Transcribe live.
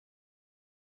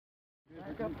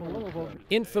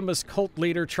Infamous cult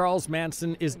leader Charles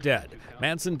Manson is dead.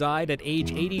 Manson died at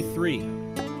age 83.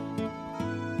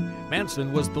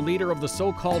 Manson was the leader of the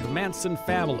so-called Manson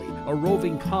family, a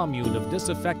roving commune of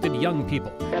disaffected young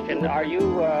people. And are you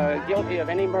guilty of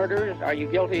any murders? Are you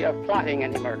guilty of plotting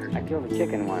any murders? I killed a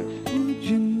chicken once.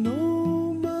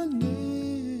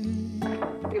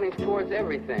 Feelings towards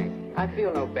everything. I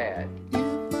feel no bad.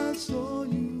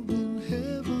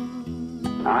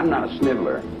 I'm not a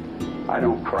sniveler. I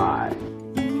don't cry.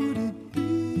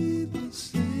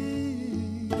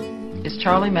 Is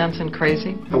Charlie Manson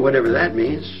crazy? Well, whatever that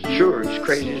means. Sure, he's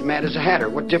crazy as mad as a hatter.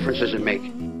 What difference does it make?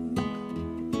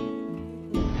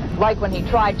 Like when he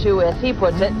tried to, as he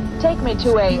puts it, take me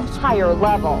to a higher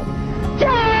level.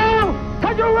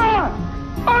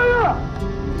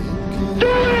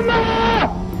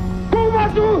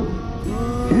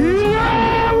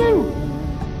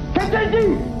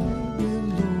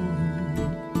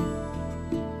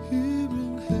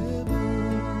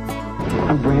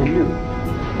 I'm brand new.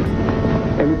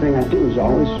 Everything I do is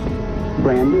always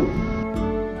brand new.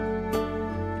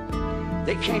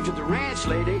 They came to the ranch,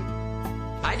 lady.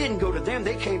 I didn't go to them.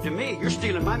 They came to me. You're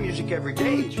stealing my music every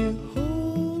day.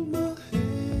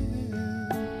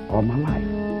 All my life,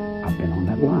 I've been on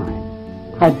that line.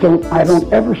 I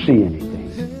don't ever see anything.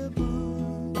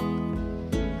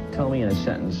 Tell me in a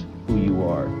sentence who you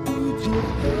are.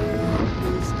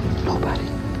 Nobody.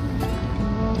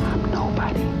 I'm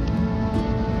nobody.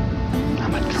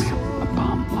 I'm a tramp, a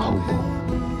bum, a hobo.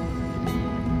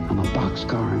 I'm a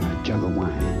boxcar and a jug of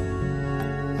wine.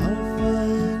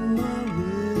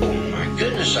 Oh my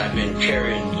goodness, I've been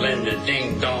carrying Linda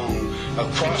Ding Dong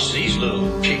across these little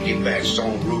piggybacks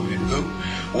on Ruby Goop.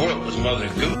 World was Mother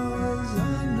Goop.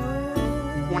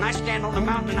 When I stand on the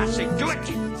mountain and I say, do it,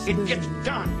 it gets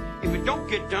done. If it don't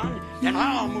get done, then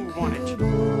I'll move on it.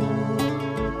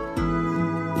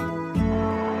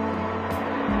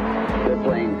 They're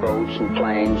playing boats and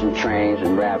planes and trains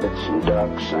and rabbits and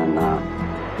ducks and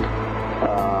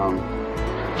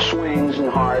swings and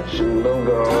hearts and little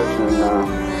girls and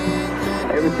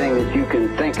everything that you can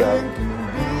think of.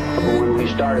 But when we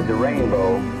started the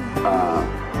rainbow,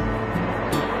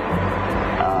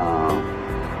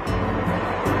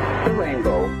 the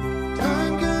rainbow.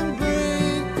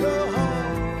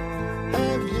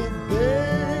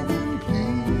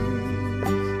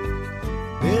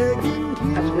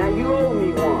 Now you owe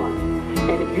me one,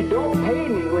 and if you don't pay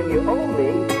me when you owe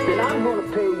me, then I'm going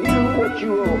to pay you what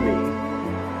you owe me.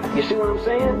 You see what I'm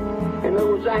saying? In other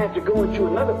words, I have to go into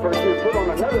another person and put on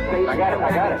another face. I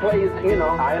got it. Play, you know.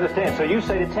 I understand. So you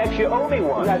say to Tex, you owe me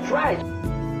one. That's right.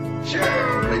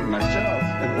 Sure, make myself.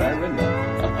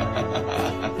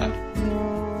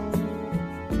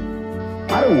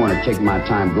 I don't want to take my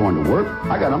time going to work.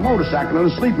 I got a motorcycle and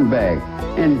a sleeping bag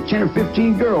and 10 or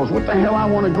 15 girls. What the hell I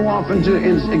want to go off and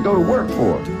go to work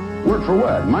for? Work for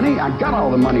what? Money? I got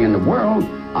all the money in the world.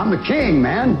 I'm the king,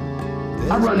 man.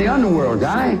 I run the underworld,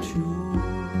 guy.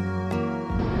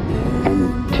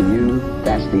 And to you,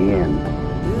 that's the end.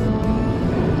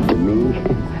 To me,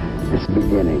 it's the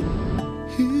beginning.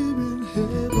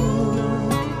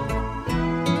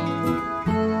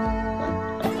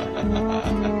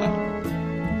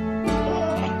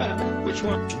 Which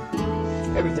one?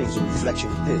 Everything's a reflection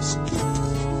of this.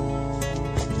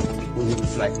 When you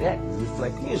reflect that, you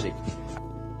reflect music.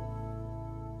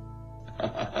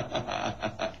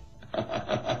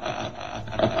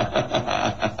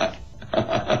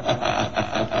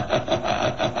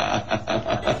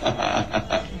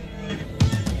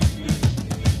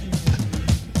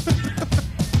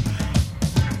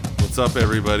 What's up,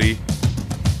 everybody?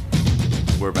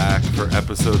 We're back for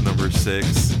episode number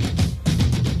 6.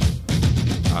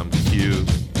 I'm Q.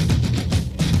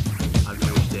 I'm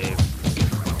Jewish Dave.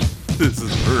 This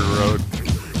is Bird Road.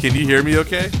 Can you hear me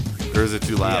okay? Or is it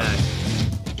too loud?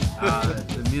 Yeah.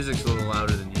 The music's a little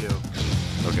louder than you.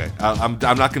 Okay. I'm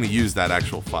not going to use that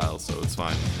actual file, so it's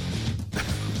fine.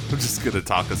 I'm just going to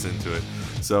talk us into it.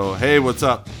 So, hey, what's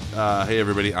up? Hey,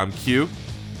 everybody. I'm Q.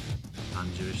 I'm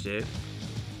Jewish Dave.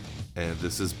 And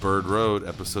this is Bird Road,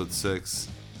 episode 6.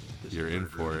 You're in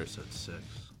for it. Episode 6.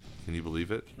 Can you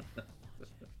believe it?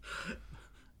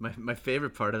 My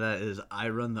favorite part of that is I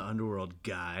run the underworld,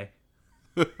 guy.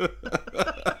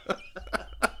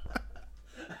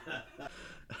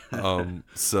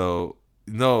 So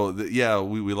no,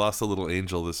 we lost a little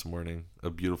angel this morning,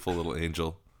 a beautiful little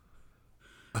angel.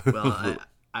 Well,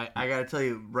 I gotta tell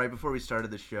you, right before we started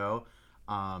the show,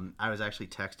 I was actually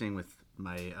texting with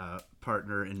my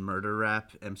partner in murder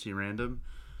rap, MC Random,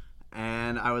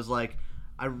 and I was like,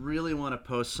 I really want to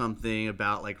post something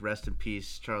about like rest in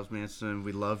peace, Charles Manson.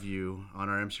 We love you on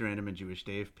our MC Random and Jewish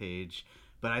Dave page,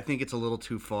 but I think it's a little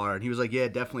too far. And he was like, "Yeah,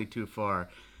 definitely too far."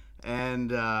 And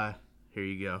here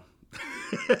you go.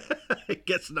 I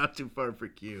guess not too far for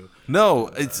Q.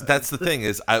 No, that's the thing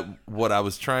is what I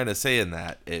was trying to say in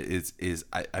that is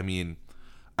I mean,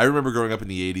 I remember growing up in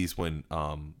the 80s when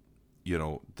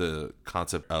the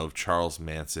concept of Charles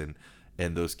Manson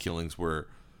and those killings were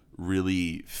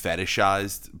really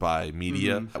fetishized by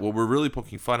media. Mm-hmm. What we're really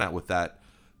poking fun at with that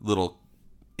little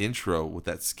intro, with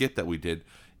that skit that we did,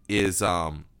 is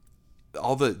all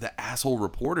the asshole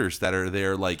reporters that are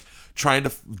there, like trying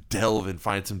to delve and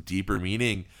find some deeper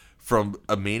meaning from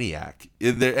a maniac.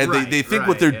 They think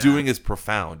what they're doing is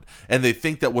profound, and they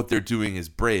think that what they're doing is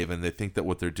brave, and they think that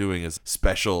what they're doing is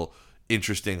special,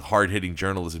 interesting, hard-hitting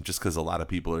journalism, just because a lot of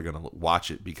people are going to watch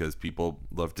it, because people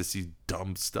love to see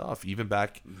dumb stuff. Even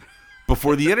back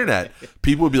before the internet,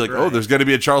 people would be like, "Oh, there's going to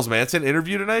be a Charles Manson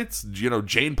interview tonight.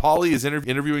 Jane Pauley is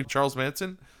interviewing Charles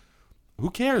Manson. Who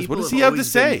cares? What does he have to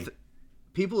say?"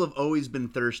 People have always been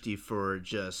thirsty for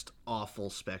just awful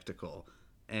spectacle,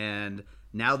 and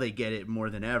now they get it more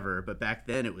than ever. But back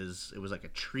then, it was like a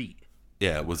treat.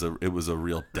 Yeah, it was a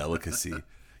real delicacy.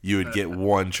 You would get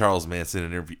one Charles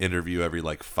Manson interview every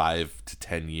like 5 to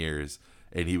 10 years,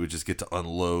 and he would just get to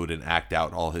unload and act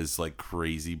out all his like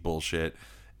crazy bullshit,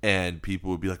 and people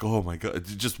would be like, "Oh my god,"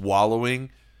 just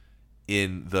wallowing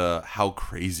in the how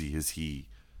crazy is he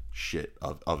shit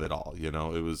of it all.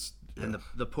 It was. Yeah. And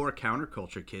the poor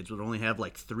counterculture kids would only have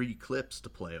like 3 clips to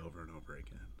play over and over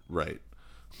again. Right.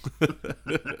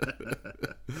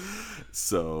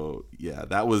 So yeah,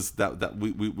 that was that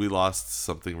we lost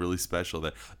something really special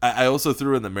there. I also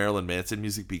threw in the Marilyn Manson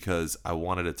music because I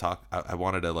wanted to talk. I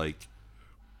wanted to like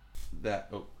that.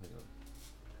 Oh,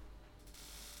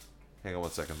 hang on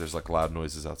 1 second. There's like loud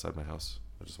noises outside my house.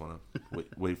 I just want to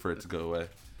wait for it to go away.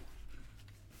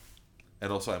 And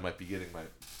also, I might be getting my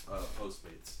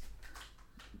Postmates.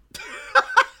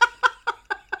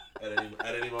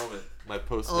 At any moment, my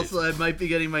Postmates. Also, I might be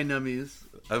getting my nummies.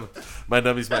 My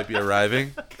nummies might be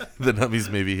arriving. The nummies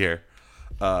may be here.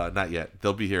 Not yet.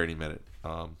 They'll be here any minute.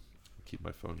 Keep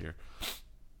my phone here.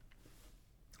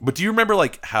 But do you remember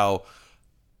like how?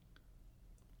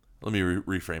 Let me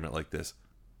reframe it like this.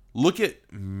 Look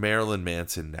at Marilyn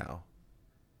Manson now,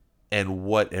 and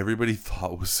what everybody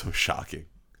thought was so shocking.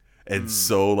 And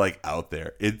so like out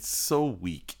there, it's so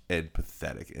weak and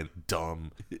pathetic and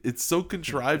dumb. It's so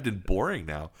contrived and boring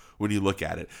now when you look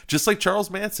at it. Just like Charles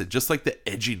Manson, just like the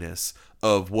edginess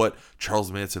of what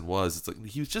Charles Manson was. It's like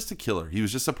he was just a killer. He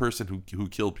was just a person who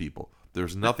killed people.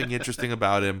 There's nothing interesting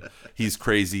about him. He's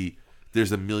crazy.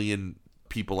 There's a million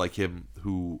people like him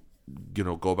who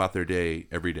go about their day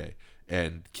every day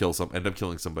and end up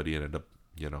killing somebody and end up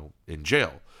in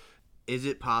jail. Is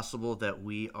it possible that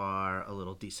we are a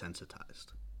little desensitized?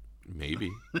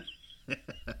 Maybe.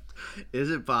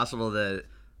 Is it possible that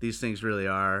these things really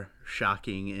are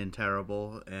shocking and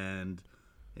terrible, and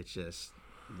it's just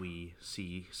we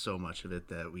see so much of it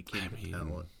that we can't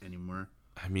tell it anymore?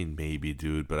 I mean, maybe,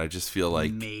 dude, but I just feel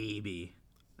like maybe.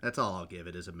 That's all I'll give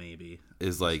it is a maybe.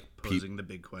 Is like posing the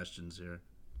big questions here.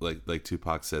 Like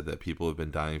Tupac said that people have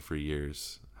been dying for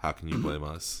years. How can you blame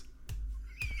us?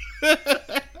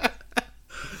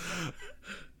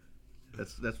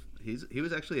 He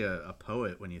was actually a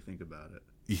poet when you think about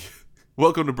it.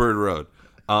 Welcome to Bird Road.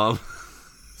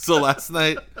 So last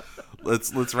night,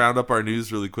 let's round up our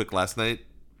news really quick. Last night,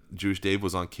 Jewish Dave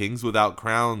was on Kings Without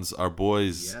Crowns. Our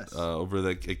boys over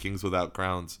at Kings Without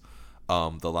Crowns,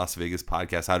 the Las Vegas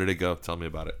podcast. How did it go? Tell me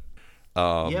about it.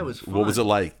 It was fun. What was it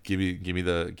like? Give me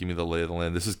the lay of the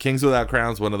land. This is Kings Without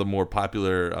Crowns, one of the more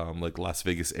popular like Las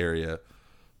Vegas area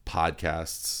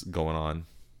podcasts going on.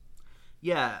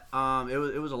 Yeah,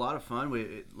 it was a lot of fun.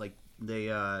 They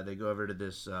go over to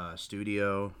this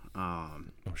studio. Oh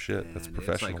shit, that's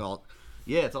professional.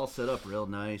 It's all set up real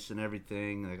nice and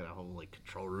everything. They got a whole like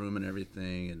control room and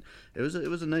everything, and it was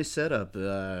a nice setup.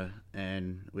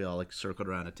 And we all like circled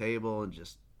around a table and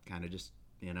just kind of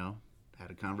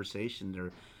had a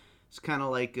conversation. It's kind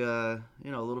of like a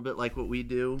little bit like what we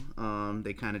do.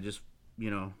 They kind of just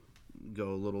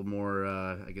go a little more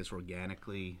I guess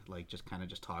organically, like just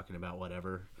talking about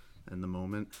whatever in the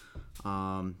moment,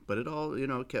 but it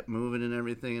all kept moving and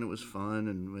everything, and it was fun,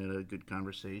 and we had a good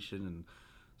conversation, and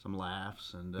some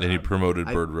laughs, and And you promoted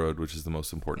Bird Road, which is the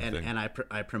most important thing. And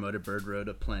I promoted Bird Road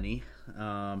aplenty.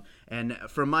 And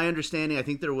from my understanding, I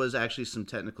think there was actually some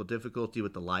technical difficulty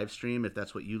with the live stream, if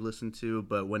that's what you listen to.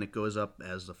 But when it goes up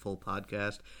as the full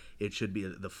podcast, it should be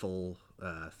the full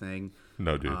thing.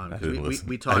 No, dude, I didn't listen.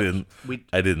 We talked.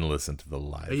 I didn't listen to the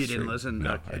live You stream. didn't listen?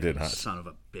 No, Okay, I did not. Son of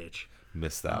a bitch.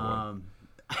 Missed that one.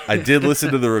 I did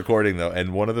listen to the recording though,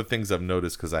 and one of the things I've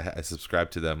noticed, because I subscribe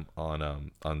to them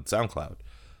on SoundCloud.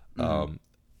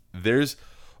 There's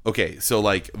so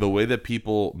like the way that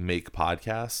people make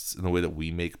podcasts and the way that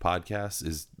we make podcasts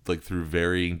is like through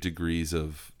varying degrees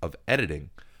of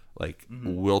editing. Like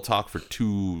we'll talk for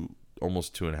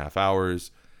almost 2.5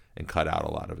 hours and cut out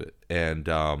a lot of it, and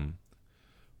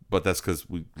but that's because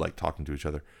we like talking to each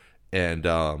other, and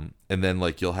then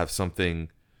like you'll have something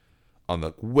on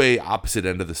the way opposite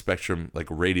end of the spectrum, like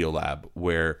Radiolab,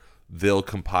 where they'll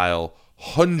compile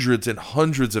hundreds and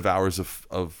hundreds of hours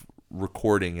of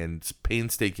recording and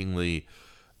painstakingly,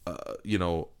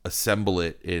 assemble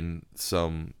it in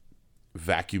some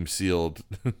vacuum sealed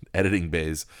editing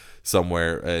bays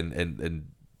somewhere, and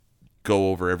go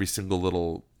over every single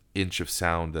little inch of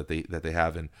sound that they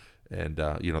have, and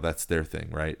that's their thing,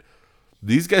 right?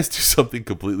 These guys do something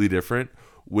completely different,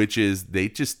 which is they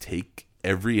just take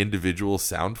every individual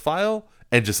sound file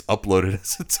and just upload it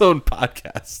as its own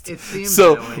podcast. It seems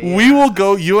so that way, yeah. We will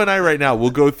go, you and I right now,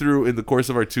 we'll go through in the course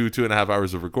of our 2.5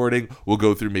 hours of recording, we'll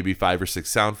go through maybe 5 or 6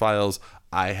 sound files.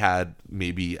 I had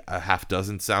maybe a half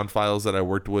dozen sound files that I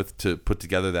worked with to put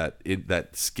together that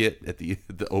skit at the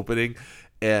opening,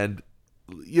 and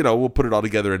we'll put it all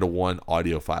together into one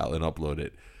audio file and upload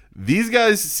it. These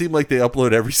guys seem like they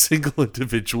upload every single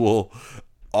individual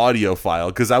audio file,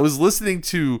 because I was listening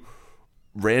to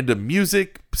random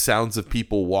music, sounds of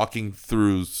people walking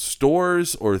through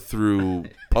stores or through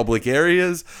public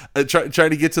areas, trying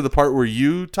to get to the part where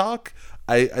you talk.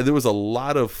 There was a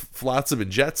lot of flotsam and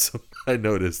jetsam. I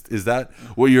noticed. Is that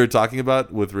what you were talking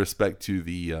about with respect to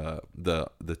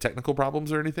the technical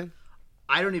problems or anything?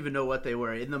 I don't even know what they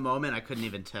were in the moment. I couldn't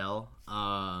even tell.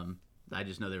 I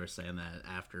just know they were saying that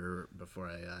before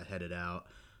I headed out.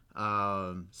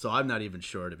 So I'm not even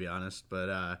sure, to be honest.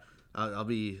 But I'll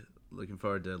be looking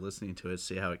forward to listening to it,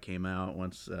 see how it came out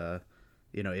once.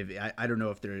 If I don't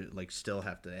know if they're like still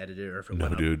have to edit it or if it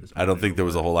went up. Dude, I don't think there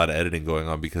was a whole lot of editing going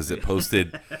on, because it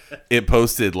posted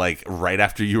like right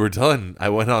after you were done. I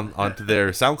went onto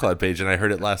their SoundCloud page and I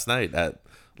heard it last night at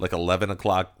like 11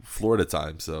 o'clock Florida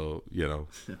time. So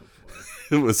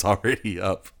it was already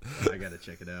up. I gotta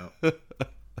check it out.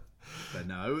 But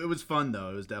no, it was fun though.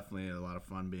 It was definitely a lot of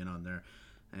fun being on there,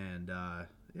 and I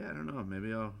don't know.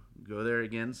 Maybe I'll go there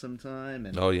again sometime.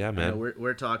 And, oh yeah, man.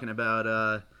 We're talking about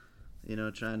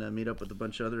trying to meet up with a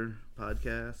bunch of other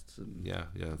podcasts. And, yeah.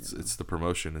 It's the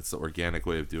promotion. It's the organic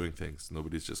way of doing things.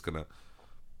 Nobody's just gonna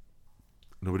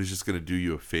do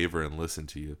you a favor and listen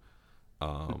to you.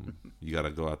 You got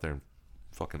to go out there and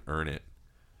fucking earn it.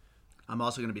 I'm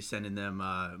also going to be sending them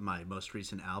my most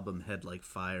recent album, Head Like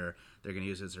Fire. They're going to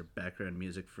use it as their background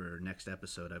music for next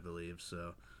episode, I believe.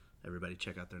 So everybody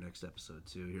check out their next episode,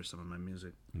 too. Here's some of my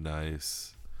music.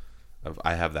 Nice.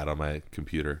 I have that on my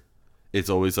computer. It's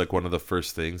always like one of the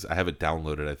first things. I have it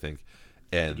downloaded, I think.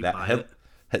 And Did you that buy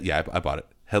it? Yeah, I bought it.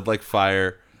 Head Like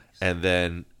Fire, nice. And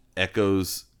then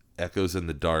Echoes in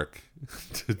the Dark.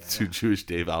 Two Jewish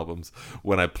Dave albums.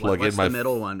 When I plug what's in my the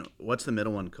middle one? What's the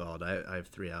middle one called? I have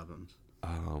 3 albums.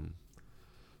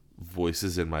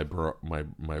 Voices in my bra.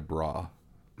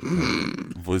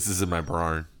 Voices in my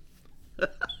barn.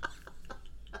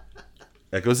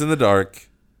 Echoes in the Dark,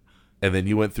 and then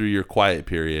you went through your quiet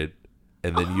period,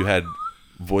 and then you had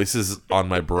Voices on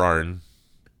my barn,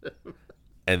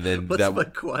 and then What's my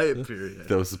quiet period?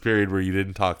 That was the period where you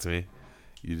didn't talk to me.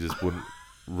 You just wouldn't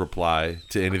reply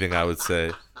to anything I would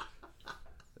say.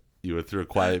 You went through a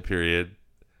quiet period.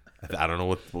 I don't know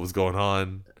what was going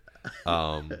on.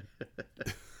 And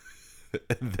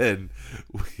then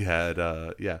we had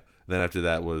then after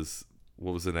that was,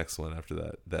 what was the next one after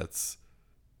that? That's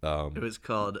it was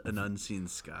called An Unseen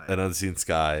Sky. An Unseen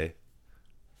Sky.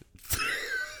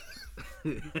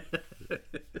 You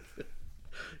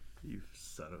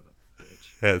son of a bitch.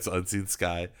 Yeah, it's Unseen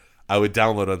Sky. I would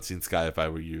download Unseen Sky if I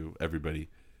were you, everybody,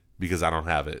 because I don't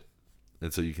have it,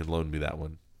 and so you can loan me that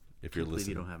one if you're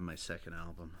listening. You don't have my second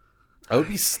album. I would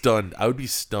be stunned. I would be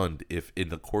stunned if, in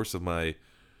the course of my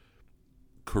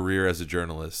career as a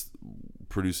journalist,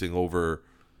 producing over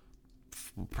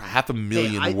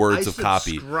 500,000 words of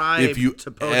copy, if you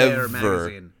ever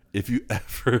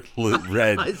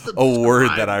read a word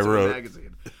that I wrote.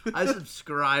 I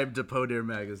subscribed to Poder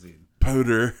magazine.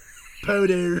 Poder.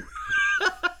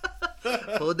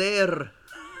 Joder.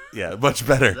 Yeah, much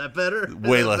better. Is that better?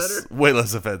 Way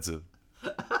less offensive.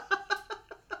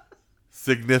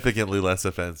 Significantly less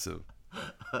offensive.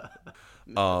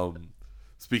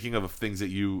 Speaking of things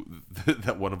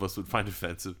that one of us would find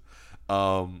offensive,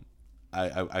 I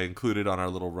included on our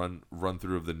little run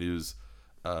through of the news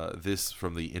this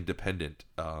from the Independent,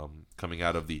 coming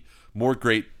out of the more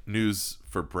great news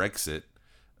for Brexit,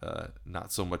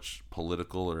 not so much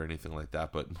political or anything like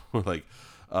that, but more like,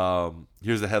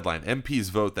 here's the headline: MPs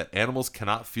vote that animals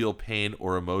cannot feel pain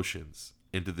or emotions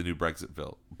into the new Brexit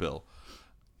bill.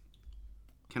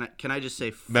 Can I just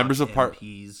say, fuck Members of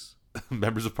MPs?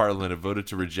 Members of Parliament have voted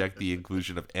to reject the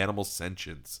inclusion of animal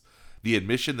sentience, the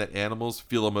admission that animals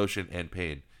feel emotion and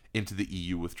pain, into the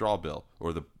EU withdrawal bill,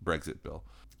 or the Brexit bill.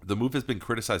 The move has been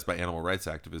criticized by animal rights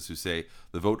activists who say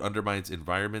the vote undermines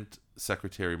Environment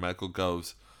Secretary Michael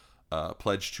Gove's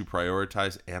pledge to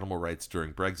prioritize animal rights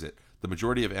during Brexit. The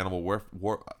majority of animal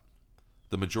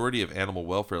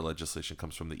welfare legislation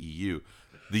comes from the EU.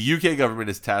 The UK government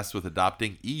is tasked with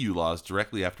adopting EU laws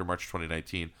directly after March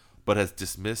 2019, but has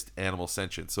dismissed animal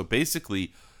sentience. So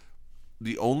basically,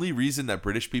 the only reason that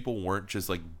British people weren't just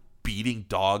like beating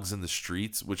dogs in the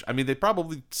streets, which, I mean, they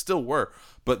probably still were,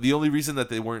 but the only reason that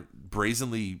they weren't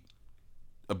brazenly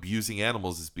abusing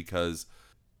animals is because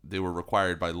they were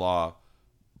required by law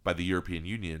by the European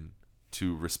Union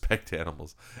to respect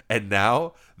animals. And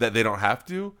now that they don't have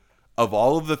to, of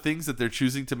all of the things that they're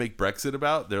choosing to make Brexit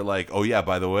about, they're like, oh yeah,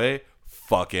 by the way,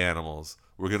 fuck animals.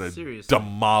 We're going to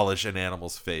demolish an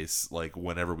animal's face like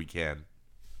whenever we can.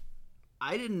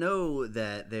 I didn't know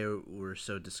that they were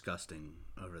so disgusting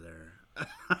over there.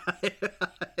 I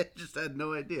just had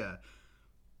no idea.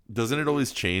 Doesn't it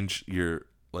always change your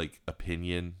like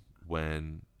opinion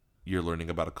when you're learning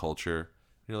about a culture?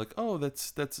 You're like, oh,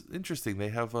 that's interesting. They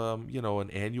have an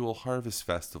annual harvest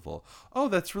festival. Oh,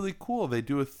 that's really cool. They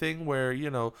do a thing where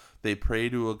they pray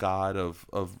to a god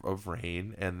of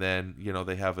rain, and then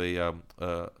they have a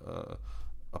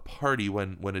party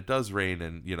when it does rain,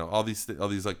 and all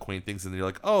these like quaint things. And you're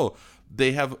like, oh,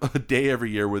 they have a day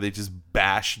every year where they just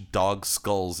bash dog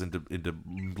skulls into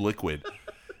liquid,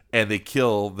 and they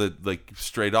kill the like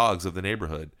stray dogs of the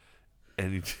neighborhood.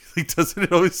 And doesn't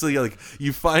it always like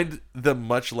you find them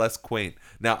much less quaint?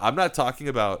 Now, I'm not talking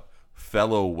about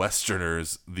fellow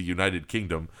Westerners, the United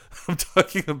Kingdom. I'm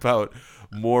talking about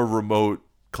more remote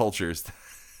cultures.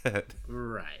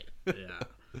 Right. Yeah.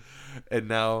 And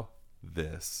now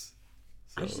this.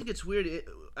 I just think it's weird.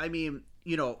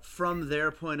 From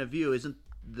their point of view, isn't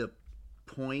the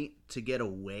point to get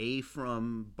away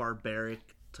from barbaric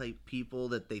type people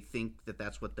that they think that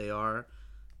that's what they are?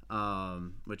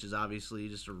 Which is obviously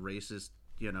just a racist,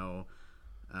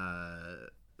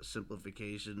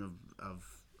 simplification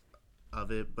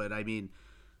of it. But I mean,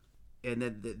 and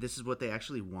then this is what they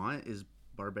actually want is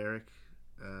barbaric.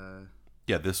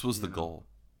 Yeah, this was the goal.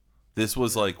 This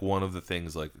was like one of the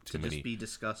things, like too many. Just be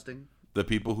disgusting. The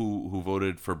people who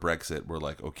voted for Brexit were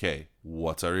like, okay,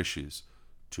 what's our issues?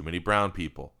 Too many brown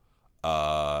people.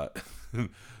 Not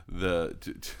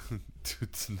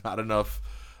enough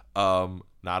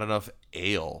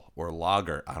ale or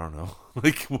lager. I don't know.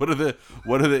 Like, what are the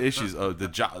issues? Oh,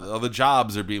 the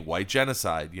jobs are being white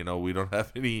genocide. We don't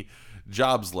have any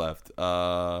jobs left.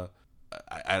 I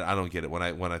don't get it when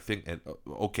I think. And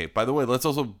okay, by the way, let's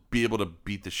also be able to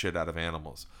beat the shit out of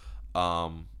animals,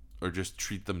 or just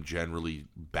treat them generally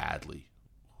badly.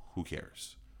 Who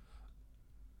cares?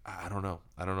 I don't know.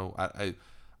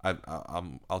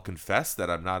 I'll confess that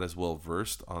I'm not as well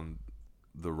versed on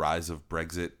the rise of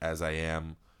Brexit as I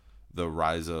am the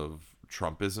rise of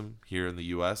Trumpism here in the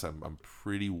U.S. I'm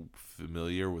pretty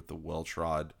familiar with the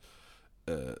well-trod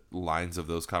lines of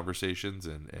those conversations,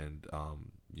 and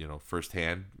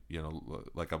firsthand,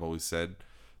 like I've always said,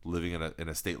 living in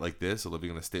a state like this, or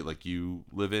living in a state like you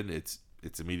live in, it's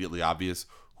immediately obvious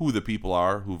who the people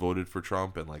are who voted for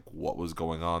Trump and like what was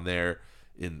going on there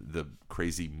in the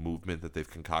crazy movement that they've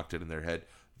concocted in their head.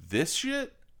 This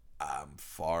shit, I'm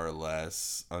far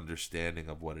less understanding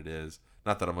of what it is.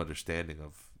 Not that I'm understanding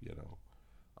of,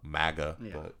 MAGA,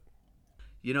 yeah. But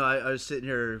I was sitting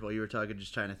here while you were talking,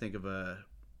 just trying to think of a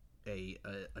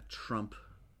Trump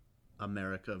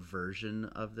America version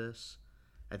of this.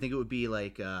 I think it would be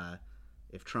like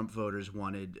if Trump voters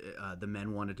wanted the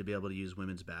men wanted to be able to use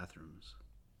women's bathrooms.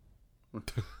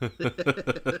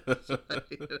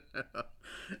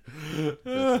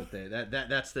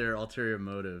 That's their ulterior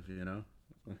motive,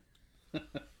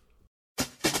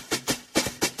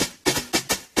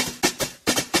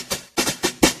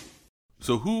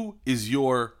 So who is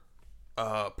your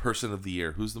person of the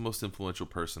year. Who's the most influential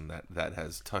person that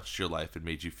has touched your life and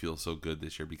made you feel so good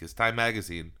this year? Because Time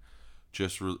Magazine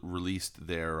just released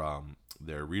their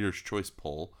Reader's Choice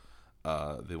poll.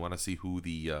 They want to see who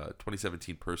the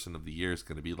 2017 person of the year is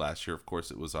going to be. Last year, of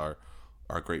course, it was our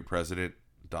great president,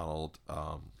 Donald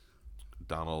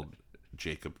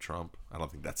Jacob Trump. I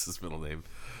don't think that's his middle name.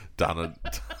 Donald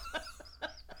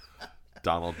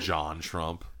John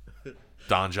Trump.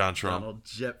 Don John Trump. Donald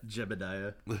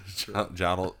Jebediah.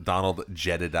 Donald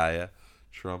Jedediah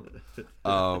Trump.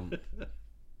 A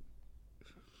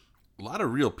lot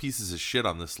of real pieces of shit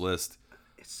on this list.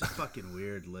 It's a fucking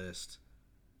weird list.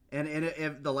 And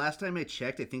if the last time I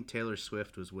checked, I think Taylor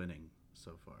Swift was winning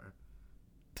so far.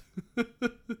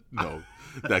 No,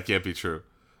 that can't be true.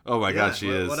 Oh my God, she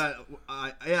is.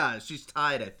 Yeah, she's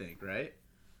tied, I think, right?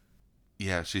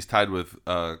 Yeah, she's tied with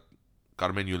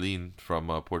Carmen Yulín from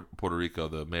Puerto Rico,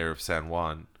 the mayor of San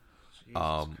Juan.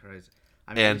 Jesus Christ.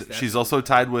 And she's also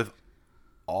tied with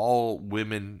all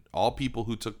people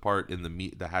who took part in the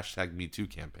hashtag #MeToo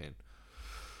campaign.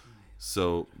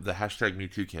 So the hashtag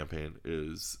 #MeToo campaign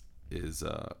is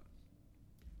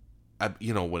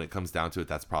when it comes down to it,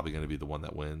 that's probably going to be the one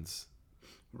that wins.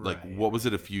 Like, what was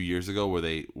it a few years ago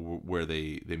where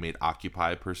they made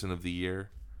Occupy Person of the Year?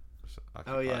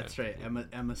 Oh yeah, that's right.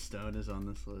 Emma Stone is on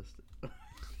this list.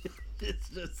 It's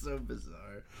just so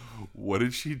bizarre. What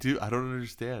did she do? I don't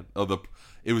understand.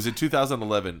 It was in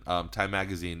 2011. Time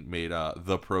Magazine made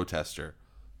The Protester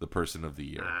the Person of the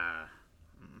Year.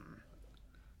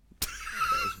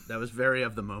 That was very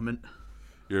of the moment.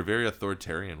 You're very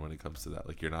authoritarian when it comes to that.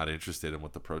 Like, you're not interested in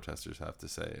what the protesters have to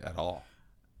say at all.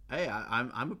 Hey,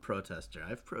 I'm a protester.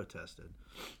 I've protested.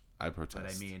 I protest.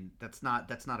 But I mean, that's not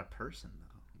a person though.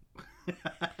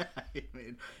 I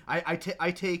mean,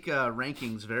 I take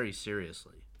rankings very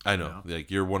seriously. I know.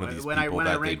 Like, you're one of these when people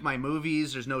I rank my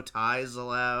movies, there's no ties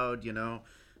allowed.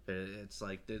 It's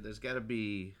like there's got to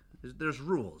be there's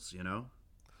rules.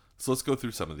 So let's go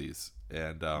through some of these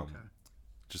and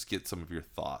just get some of your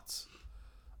thoughts.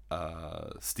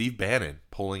 Steve Bannon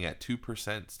polling at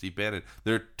 2%. Steve Bannon.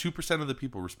 There are 2% of the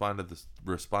people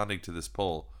responding to this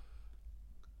poll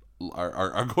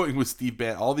are going with Steve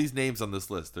Bannon. All these names on this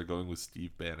list, they're going with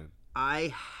Steve Bannon.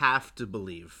 I have to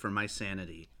believe, for my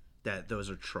sanity, that those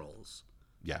are trolls.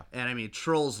 Yeah. And I mean,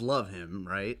 trolls love him,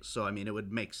 right? So I mean, it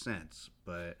would make sense,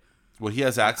 but. Well, he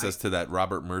has access to that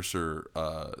Robert Mercer,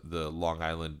 the Long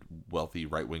Island wealthy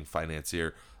right-wing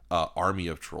financier, army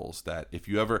of trolls. That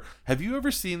have you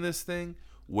ever seen this thing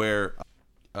where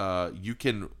you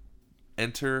can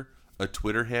enter a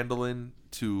Twitter handle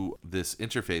into this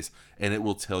interface and it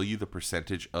will tell you the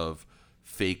percentage of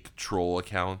fake troll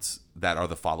accounts that are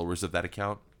the followers of that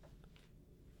account?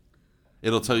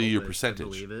 It'll tell you your percentage. I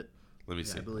believe it. Let me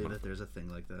see. I believe it. There's a thing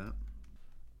like that.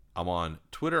 I'm on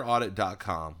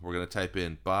TwitterAudit.com. We're going to type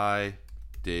in by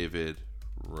David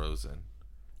Rosen.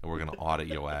 And we're going to audit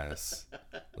your ass.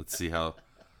 Let's see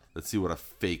what a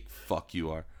fake fuck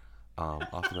you are.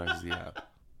 Authorizes the app.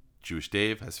 Jewish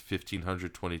Dave has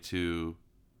 1,522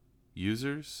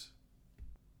 users.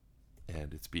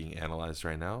 And it's being analyzed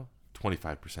right now.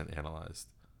 25% analyzed.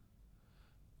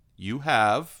 You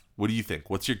have, what do you think?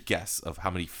 What's your guess of how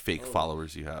many fake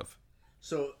followers you have?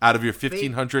 So out of your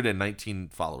 1,519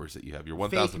 followers that you have, your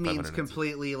 1,500. Fake means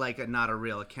completely like not a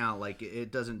real account. Like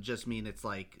it doesn't just mean it's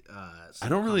like. I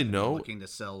don't really know. Looking to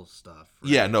sell stuff.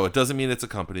 Right? Yeah, no, it doesn't mean it's a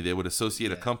company. They would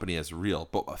associate a company as real,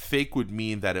 but a fake would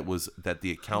mean that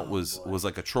the account was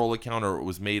like a troll account, or it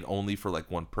was made only for like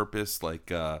one purpose,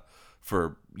 like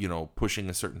for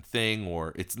pushing a certain thing,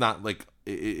 or it's not like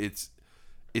it's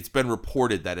been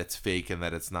reported that it's fake and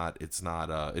that it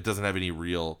doesn't have any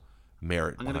real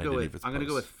merit. I'm gonna go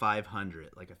with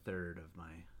 500, like a third of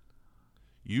my.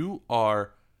 You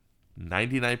are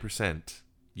 99%.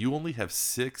 You only have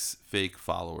 6 fake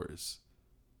followers.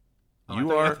 I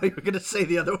thought you were gonna say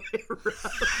the other way around.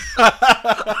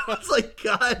 I was like,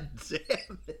 God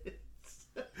damn it!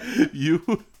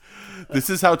 This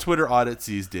is how Twitter Audit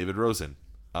sees David Rosen.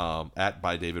 At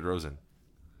by David Rosen.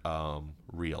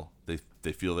 Real. They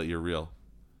feel that you're real.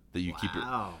 That you keep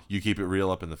it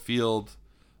real up in the field.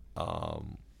 All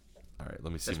right,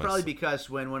 let me see. That's probably because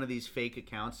when one of these fake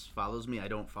accounts follows me, I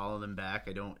don't follow them back.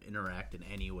 I don't interact in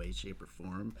any way, shape, or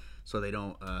form. So they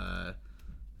don't.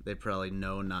 They probably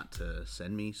know not to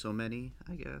send me so many.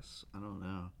 I guess I don't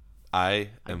know.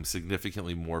 I am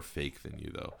significantly more fake than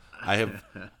you, though. I have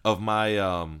of my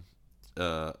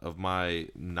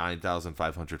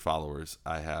 9,500 followers,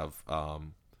 I have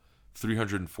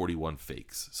 341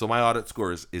 fakes. So my audit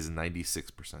score is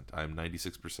 96%. I'm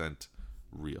 96%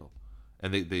 real,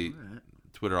 and they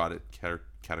Twitter Audit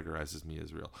categorizes me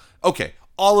as real. Okay,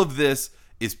 all of this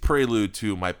is prelude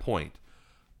to my point.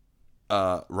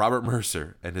 Robert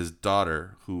Mercer and his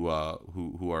daughter, who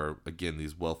are again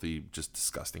these wealthy, just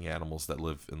disgusting animals that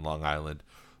live in Long Island,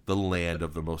 the land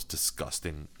of the most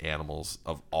disgusting animals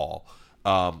of all.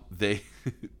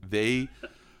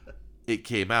 It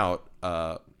came out.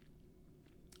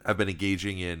 I've been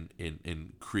engaging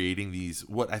in creating these,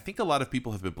 what I think a lot of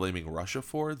people have been blaming Russia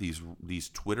for, these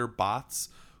Twitter bots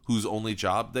whose only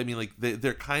job, I mean, like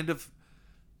they're kind of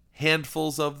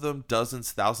handfuls of them,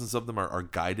 dozens, thousands of them are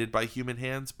guided by human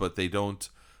hands, but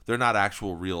they're not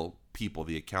actual real people.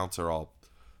 The accounts are all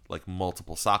like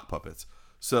multiple sock puppets.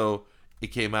 So it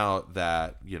came out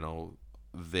that,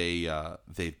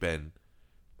 they've been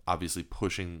obviously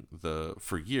pushing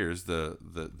for years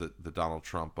the Donald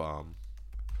Trump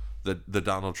the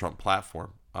Donald Trump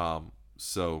platform.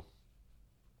 So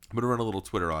I'm gonna run a little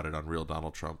Twitter audit on Real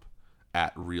Donald Trump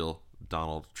at Real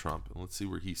Donald Trump, and let's see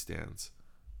where he stands,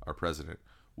 our president,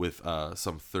 with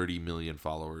some 30 million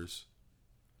followers.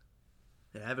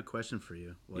 I have a question for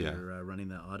you while you're running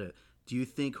that audit. Do you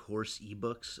think horse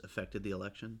ebooks affected the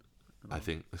election? I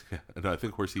think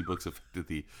horse ebooks affected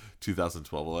the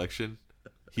 2012 election.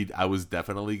 I was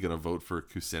definitely gonna vote for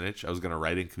Kucinich. I was gonna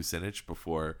write in Kucinich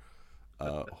before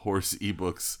horse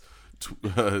ebooks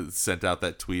sent out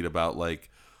that tweet about like,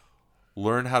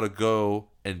 learn how to go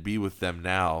and be with them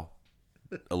now,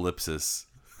 ellipsis.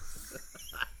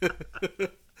 And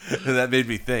that made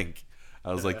me think.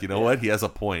 I was like, you know what? He has a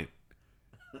point.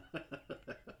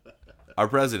 Our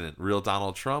president, Real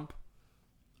Donald Trump,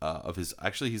 he's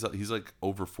like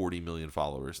over 40 million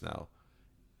followers now.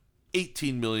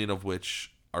 18 million of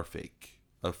which are fake.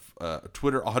 A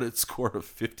Twitter audit score of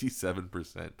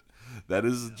 57%. That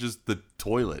is just the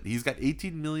toilet. He's got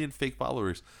 18 million fake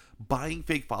followers. Buying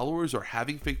fake followers or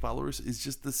having fake followers is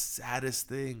just the saddest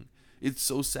thing. It's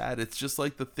so sad. It's just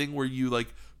like the thing where you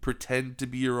like pretend to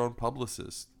be your own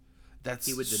publicist.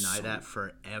 He would deny that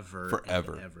forever.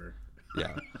 Forever. And ever.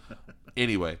 Yeah.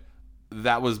 Anyway,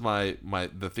 that was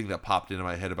the thing that popped into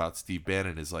my head about Steve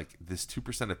Bannon is like this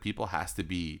 2% of people has to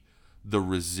be the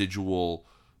residual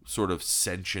sort of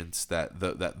sentience that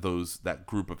that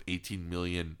group of 18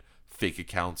 million fake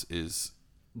accounts is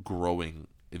growing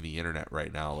in the internet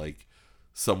right now. Like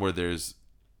somewhere there's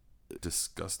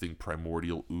disgusting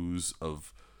primordial ooze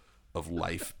of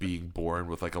life being born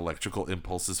with like electrical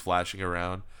impulses flashing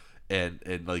around, and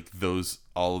like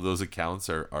all of those accounts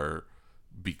are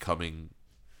becoming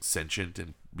sentient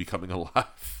and becoming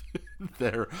alive.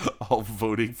 They're all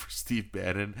voting for Steve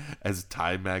Bannon as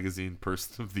Time Magazine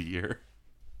Person of the Year.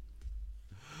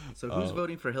 So who's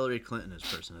voting for Hillary Clinton as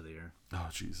Person of the Year? Oh,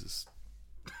 Jesus.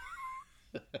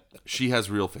 She has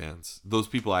real fans. Those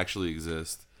people actually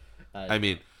exist. I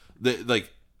mean, that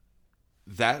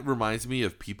reminds me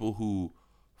of people who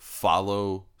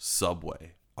follow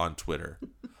Subway on Twitter.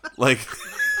 Like,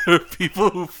 people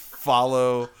who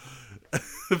follow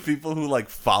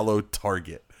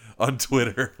Target on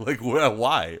Twitter. Like,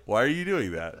 why? Why are you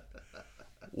doing that?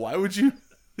 Why would you?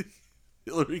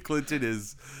 Hillary Clinton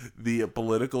is the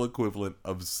political equivalent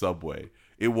of Subway.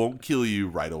 It won't kill you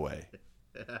right away.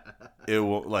 It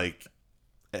won't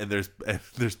and there's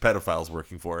pedophiles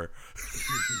working for her.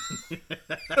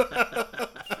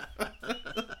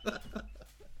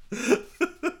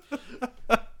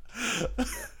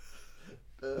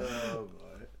 Oh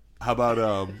boy. How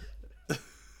about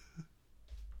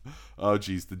oh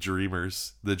geez, the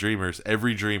dreamers.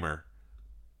 Every dreamer.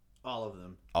 All of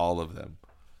them.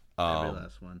 Every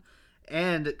last one.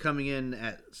 And coming in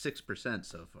at 6%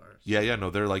 so far. Yeah, no,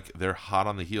 they're hot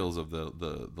on the heels of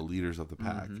the leaders of the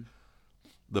pack. Mm-hmm.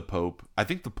 The Pope. I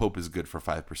think the Pope is good for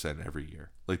 5% every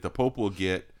year. Like the Pope will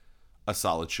get a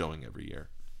solid showing every year.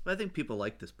 But I think people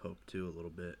like this Pope too a little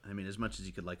bit. I mean, as much as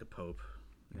you could like a Pope.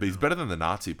 But he's better than the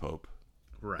Nazi Pope.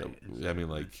 Right. Exactly. I mean,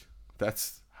 like,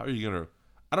 that's how are you gonna?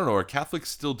 I don't know. Are Catholics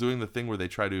still doing the thing where they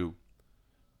try to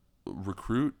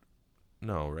recruit?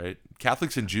 No, right?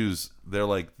 Catholics and Jews, they're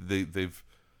like they've.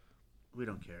 We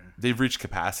don't care. They've reached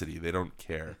capacity. They don't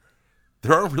care.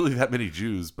 There aren't really that many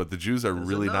Jews, but the Jews are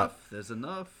There's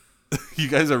enough. You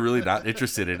guys are really not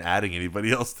interested in adding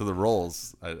anybody else to the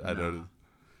rolls. I noticed.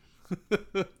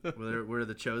 We're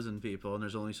the chosen people, and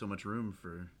there's only so much room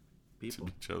for people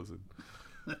to be chosen.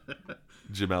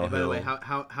 Jamel Hill. By the way,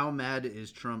 how mad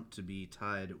is Trump to be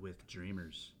tied with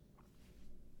Dreamers?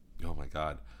 Oh my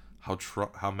God,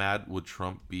 how mad would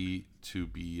Trump be to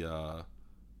be?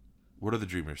 What are the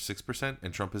Dreamers? 6%,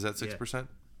 and Trump is at 6%.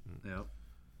 Yeah. Yep.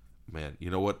 Man, you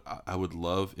know what? I would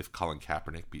love if Colin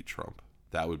Kaepernick beat Trump.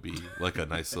 That would be like a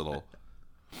nice little.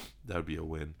 That would be a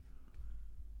win.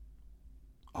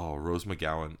 Oh, Rose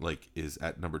McGowan is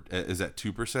at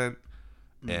 2%,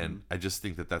 and I just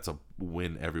think that that's a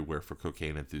win everywhere for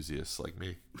cocaine enthusiasts like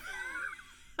me.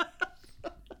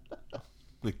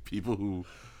 Like people who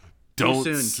don't.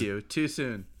 Too soon, Q. Too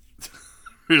soon.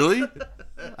 Really?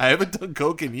 I haven't done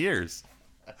coke in years.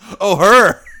 Oh,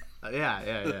 her.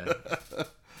 Yeah.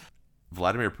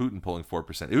 Vladimir Putin polling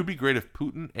 4%. It would be great if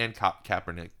Putin and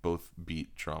Kaepernick both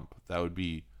beat Trump. There would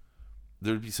be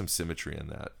some symmetry in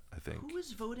that, I think. Who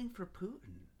is voting for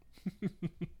Putin?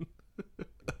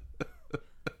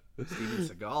 Steven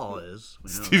Seagal is.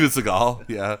 Steven Seagal,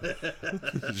 yeah.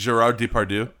 Gerard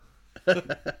Depardieu.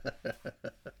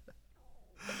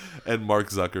 And Mark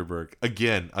Zuckerberg.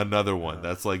 Again, another one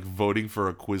that's like voting for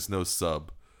a Quiznos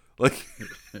sub. Like,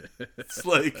 it's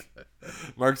like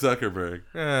Mark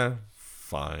Zuckerberg.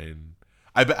 Fine.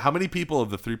 I bet how many people of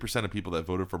the 3% of people that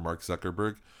voted for Mark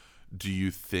Zuckerberg do you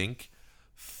think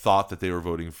thought that they were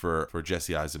voting for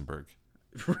Jesse Eisenberg?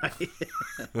 Right.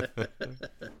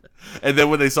 And then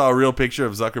when they saw a real picture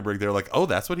of Zuckerberg, they were like, oh,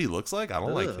 that's what he looks like? I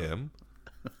don't like him.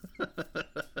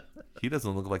 He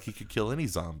doesn't look like he could kill any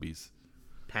zombies.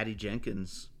 Patty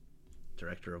Jenkins,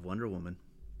 director of Wonder Woman.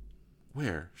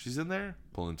 Where? She's in there?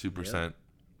 Pulling 2%. Yep.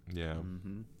 Yeah.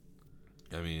 Mm-hmm.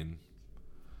 I mean,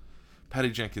 Patty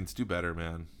Jenkins, do better,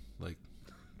 man. Like,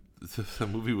 the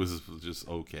movie was just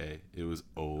okay. It was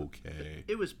okay.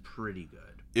 It was pretty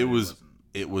good. It was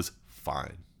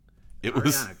fine. It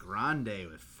was Ariana Grande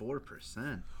with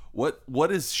 4%.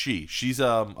 What is she? She's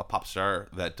a pop star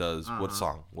that does what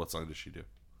song? What song does she do?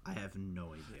 I have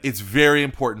no idea. It's very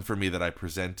important for me that I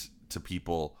present to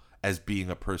people as being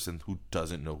a person who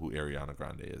doesn't know who Ariana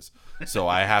Grande is. So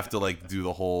I have to like do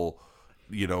the whole,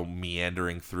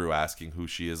 meandering through asking who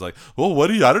she is. Like, oh, I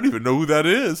don't even know who that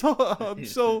is.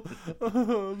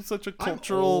 I'm such a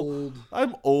cultural.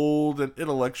 I'm old and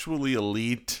intellectually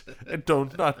elite and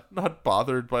not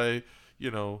bothered by,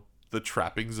 the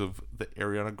trappings of the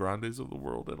Ariana Grandes of the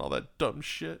world and all that dumb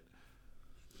shit.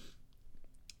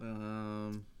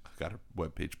 I've got her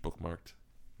webpage bookmarked.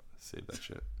 Save that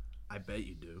shit. I bet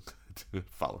you do.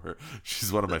 Follow her.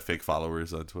 She's one of my fake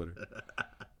followers on Twitter.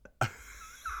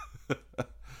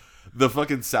 The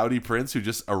fucking Saudi prince who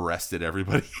just arrested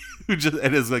everybody,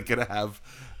 and is like gonna have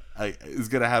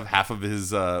half of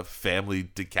his family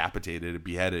decapitated and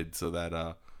beheaded, so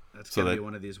that that's gonna be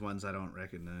one of these ones I don't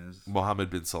recognize. Mohammed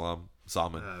bin Salman.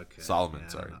 Okay. Solomon. Yeah,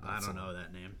 Sorry, I don't know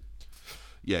that name.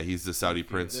 Yeah, he's the Saudi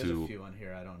prince There's who. a few on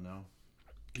here I don't know.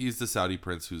 He's the Saudi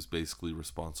prince who's basically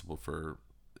responsible for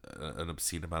an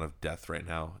obscene amount of death right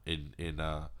now in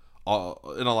a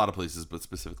lot of places, but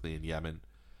specifically in Yemen.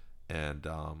 And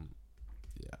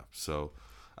yeah, so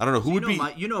I don't know who would be.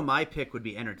 My pick would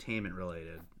be entertainment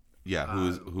related. Yeah,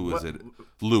 who is it?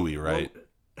 Louis, right?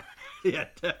 Yeah,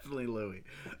 definitely Louis.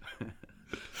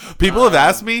 People have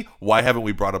asked me why haven't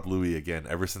we brought up Louis again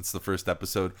ever since the first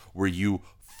episode where you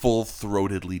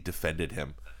full-throatedly defended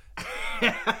him.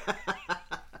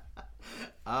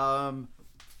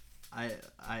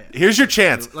 Here's your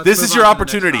chance. This is your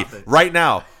opportunity right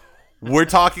now. We're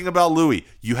talking about Louis.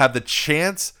 You have the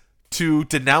chance to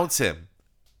denounce him.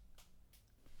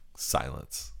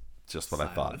 Silence. Just what I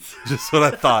thought. Just what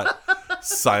I thought.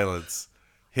 Silence.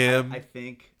 Him. I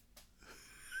think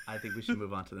we should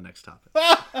move on to the next topic.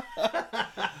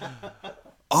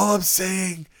 All I'm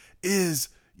saying is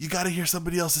you got to hear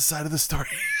somebody else's side of the story.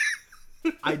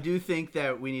 I do think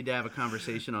that we need to have a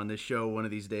conversation on this show one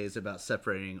of these days about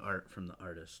separating art from the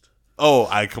artist. Oh,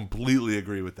 I completely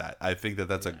agree with that. I think that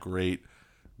that's a great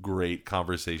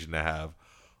conversation to have.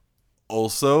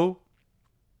 Also,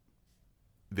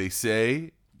 they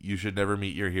say you should never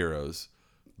meet your heroes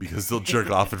because they'll jerk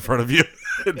off in front of you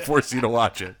and force you to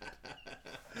watch it.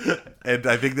 And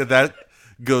I think that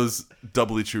goes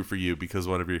doubly true for you because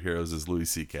one of your heroes is Louis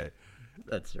C.K.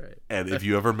 That's right. And if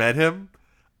you ever met him,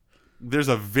 there's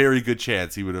a very good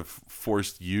chance he would have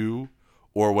forced you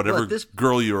or whatever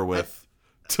girl you were with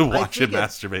to watch him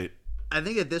masturbate. I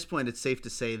think at this point it's safe to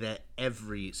say that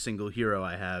every single hero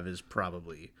I have is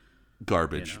probably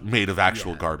garbage, made of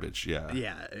actual garbage. Yeah.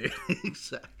 Yeah,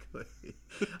 exactly.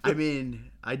 I mean,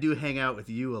 I do hang out with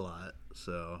you a lot,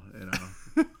 so,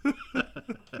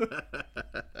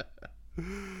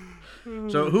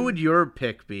 So who would your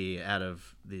pick be out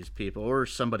of these people or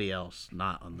somebody else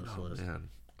not on this list? Man,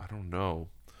 I don't know.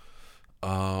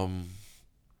 I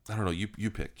don't know. You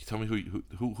pick. Tell me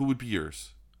who would be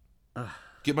yours.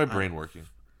 Get my brain working.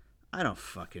 I don't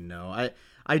fucking know.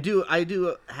 I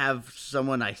do have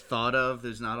someone I thought of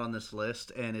that's not on this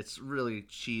list, and it's really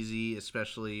cheesy,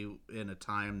 especially in a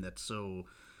time that's so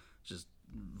just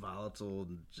volatile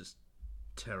and just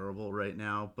terrible right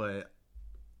now. But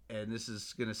and this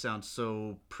is gonna sound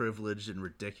so privileged and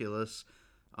ridiculous,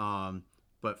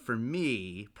 but for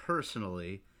me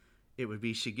personally, it would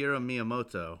be Shigeru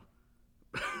Miyamoto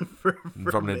for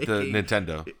From making,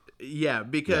 Nintendo. Yeah,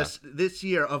 because this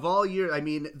year, of all year, I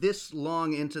mean, this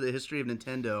long into the history of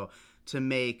Nintendo, to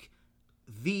make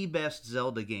the best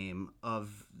Zelda game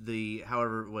of the,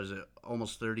 however, was it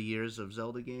almost 30 years of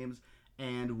Zelda games,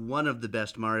 and one of the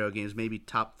best Mario games, maybe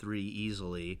top 3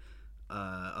 easily,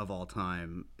 of all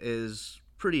time, is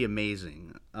pretty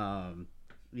amazing.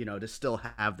 You know, to still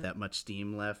have that much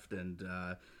steam left, and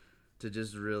to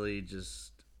just really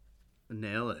just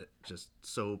nail it just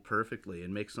so perfectly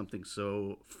and make something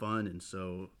so fun and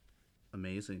so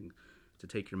amazing to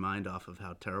take your mind off of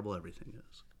how terrible everything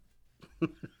is.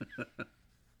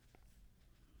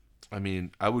 I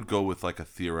mean, I would go with like a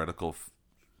theoretical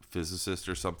physicist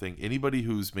or something. Anybody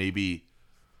who's maybe,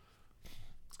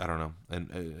 I don't know,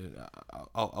 and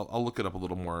I'll look it up a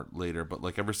little more later. But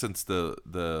like ever since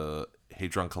the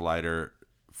Hadron Collider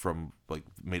from like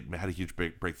had a huge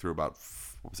breakthrough about,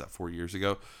 what was that, 4 years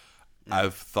ago,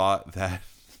 I've thought that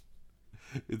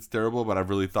it's terrible, but I've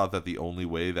really thought that the only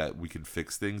way that we can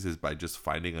fix things is by just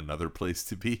finding another place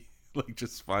to be. Like,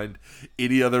 just find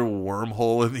any other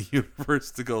wormhole in the universe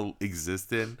to go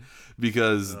exist in,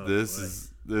 because this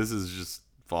is just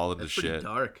falling to shit. Pretty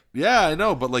dark. Yeah, I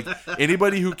know, but like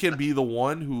anybody who can be the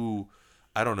one who,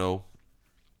 I don't know,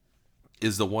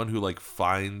 is the one who like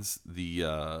finds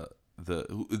the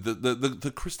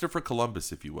Christopher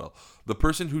Columbus, if you will, the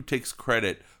person who takes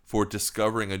credit for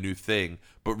discovering a new thing,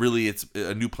 but really it's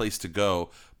a new place to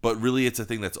go, but really it's a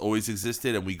thing that's always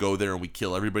existed, and we go there and we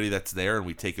kill everybody that's there and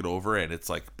we take it over, and it's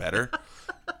like better.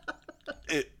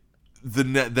 The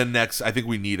next, I think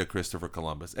we need a Christopher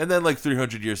Columbus, and then like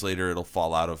 300 years later, it'll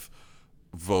fall out of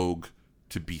vogue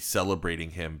to be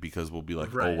celebrating him, because we'll be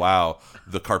like, right. Oh wow,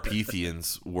 the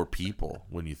Carpathians were people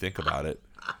when you think about it.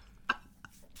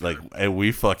 Like, and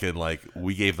we fucking, like,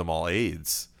 we gave them all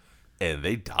AIDS, and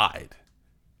they died.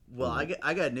 Well,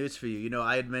 I got news for you. You know,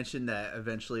 I had mentioned that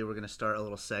eventually we're going to start a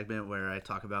little segment where I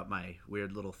talk about my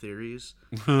weird little theories.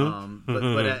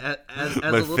 But as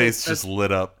my face just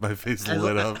lit up. My face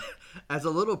lit up. As a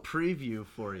little preview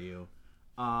for you,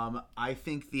 I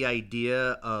think the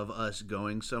idea of us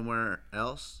going somewhere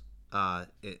else,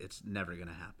 it's never going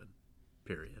to happen.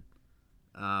 Period.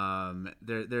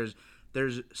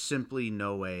 There's simply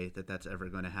no way that that's ever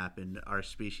going to happen. Our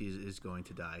species is going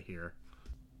to die here.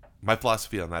 My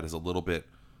philosophy on that is a little bit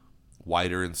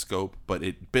wider in scope, but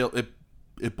it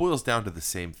boils down to the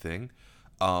same thing.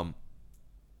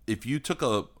 If you took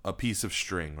a piece of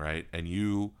string, right, and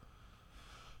you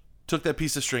took that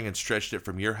piece of string and stretched it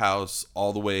from your house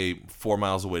all the way 4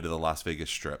 miles away to the Las Vegas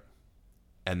Strip,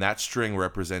 and that string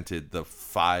represented the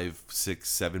 5, 6,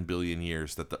 7 billion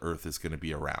years that the Earth is going to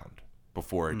be around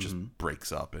before it just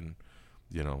breaks up and,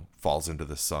 you know, falls into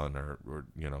the sun or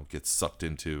you know, gets sucked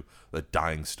into the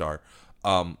dying star.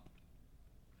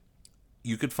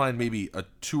 You could find maybe a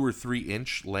 2 or 3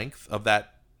 inch length of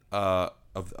that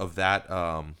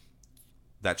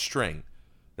that string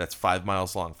that's 5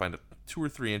 miles long. Find 2 or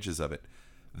 3 inches of it.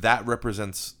 That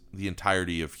represents the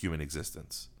entirety of human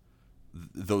existence.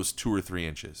 Those 2 or 3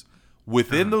 inches.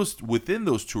 Within those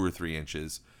 2 or 3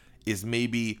 inches is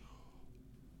maybe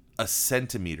a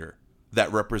centimeter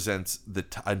that represents the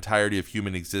entirety of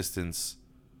human existence,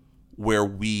 where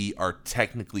we are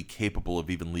technically capable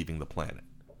of even leaving the planet.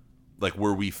 Like,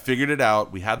 where we figured it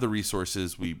out, we had the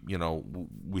resources, we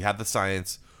had the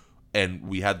science, and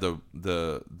we had the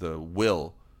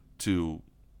will to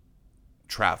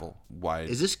travel wide.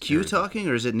 Is this Q talking,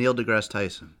 or is it Neil deGrasse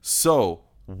Tyson? So,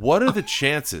 what are the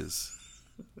chances?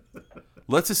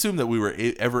 Let's assume that we were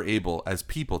ever able as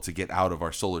people to get out of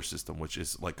our solar system, which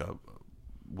is like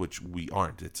which we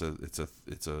aren't. It's a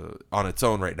on its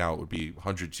own right now, it would be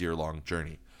 100-year long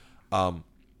journey.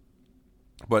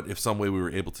 But if some way we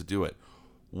were able to do it,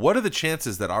 what are the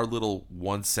chances that our little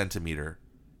 1 centimeter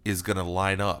is going to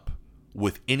line up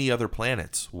with any other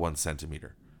planet's 1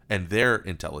 centimeter and their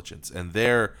intelligence and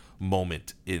their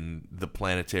moment in the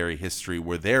planetary history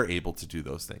where they're able to do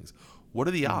those things? What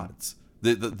are the odds?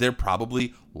 They're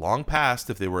probably long past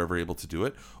if they were ever able to do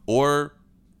it, or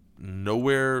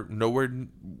nowhere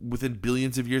within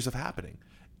billions of years of happening.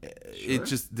 Sure. It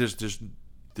just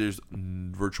there's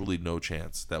virtually no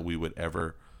chance that we would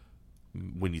ever,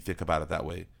 when you think about it that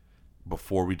way,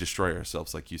 before we destroy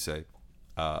ourselves, like you say.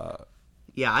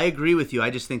 Yeah, I agree with you. I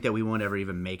just think that we won't ever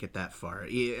even make it that far.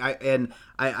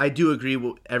 I do agree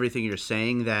with everything you're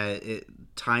saying, that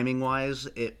timing wise,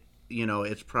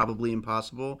 it's probably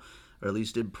impossible, or at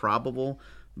least improbable.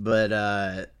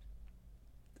 But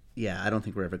Yeah, I don't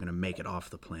think we're ever going to make it off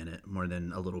the planet more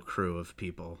than a little crew of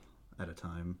people at a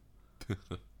time.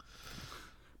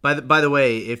 By the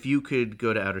way, if you could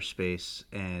go to outer space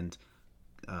and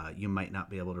you might not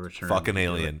be able to return. Fucking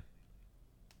alien.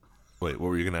 Wait, what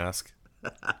were you going to ask?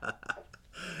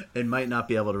 And might not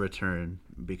be able to return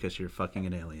because you're fucking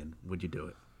an alien. Would you do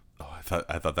it? Oh,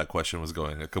 I thought that question was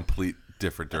going a complete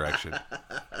different direction.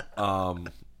 No,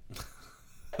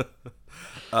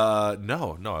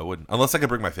 I wouldn't. Unless I could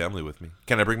bring my family with me.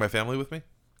 Can I bring my family with me?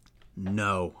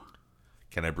 No.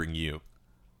 Can I bring you?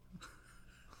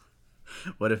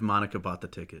 What if Monica bought the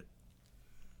ticket?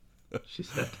 She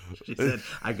said,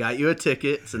 I got you a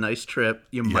ticket. It's a nice trip.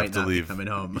 You might not be coming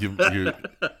home.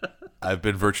 I've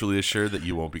been virtually assured that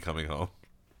you won't be coming home.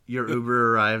 Your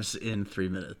Uber arrives in 3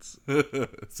 minutes.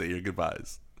 Say your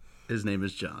goodbyes. His name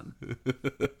is John.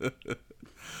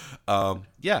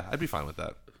 Yeah, I'd be fine with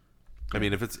that. I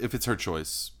mean, if it's her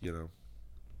choice, you know.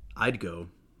 I'd go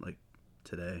like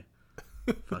today.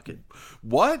 Fuck it.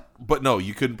 What? But no,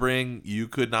 you could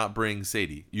not bring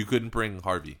Sadie. You couldn't bring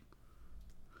Harvey.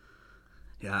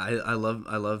 Yeah, I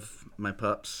love my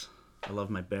pups. I love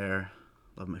my bear.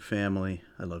 I love my family.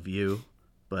 I love you.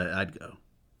 But I'd go.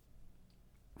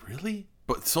 Really?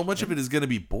 But so much of it is going to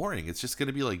be boring. It's just going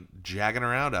to be like jagging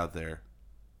around out there.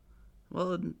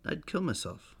 Well, I'd kill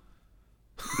myself.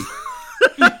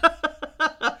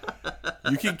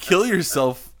 You can kill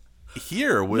yourself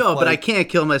here with No, but I can't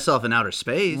kill myself in outer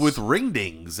space. With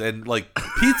ringdings and like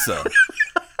pizza.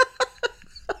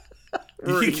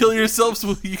 You can kill yourself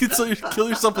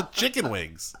with chicken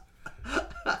wings.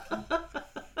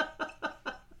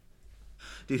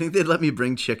 Do you think they'd let me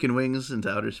bring chicken wings into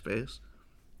outer space?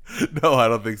 No, I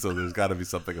don't think so. There's got to be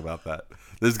something about that.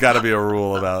 There's got to be a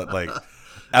rule about like.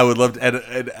 I would love to,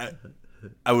 and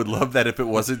I would love that if it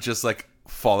wasn't just like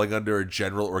falling under a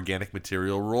general organic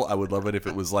material rule. I would love it if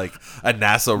it was like a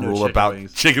NASA rule about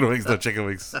chicken wings. No chicken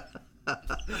wings.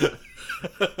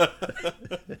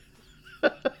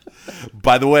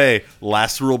 By the way,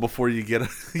 last rule before you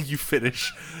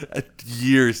finish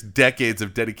decades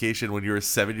of dedication. When you were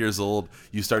 7 years old,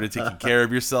 you started taking care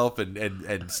of yourself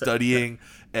and studying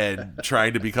and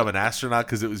trying to become an astronaut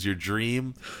because it was your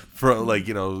dream.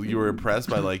 You were impressed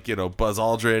by Buzz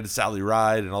Aldrin, Sally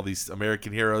Ride, and all these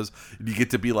American heroes. And you get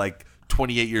to be like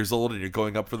 28 years old and you're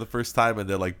going up for the first time, and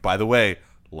they're like, by the way,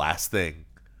 last thing,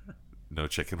 no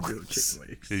chicken wings.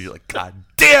 And you're like, God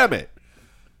damn it.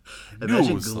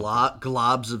 Imagine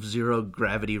globs of Zero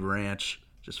Gravity Ranch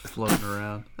just floating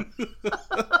around.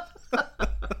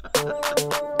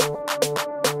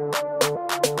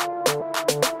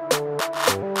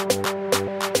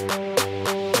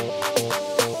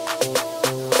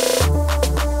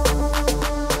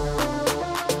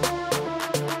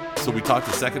 So we talked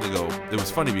a second ago. It was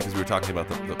funny because we were talking about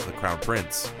the Crown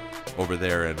Prince over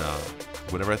there, and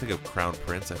whenever I think of Crown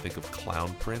Prince, I think of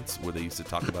Clown Prince, where they used to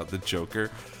talk about the Joker,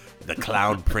 the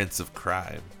Clown Prince of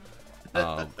crime.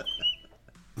 The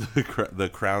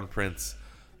Crown Prince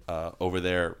over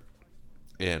there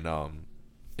in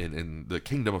the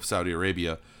Kingdom of Saudi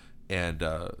Arabia, and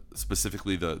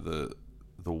specifically the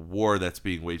war that's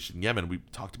being waged in Yemen. We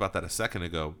talked about that a second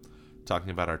ago,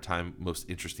 talking about our time most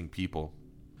interesting people.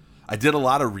 I did a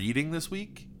lot of reading this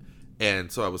week.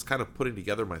 And so I was kind of putting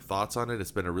together my thoughts on it.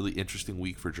 It's been a really interesting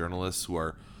week for journalists who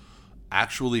are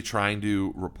actually trying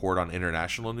to report on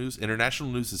international news. International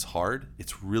news is hard.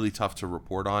 It's really tough to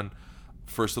report on.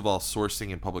 First of all,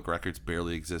 sourcing and public records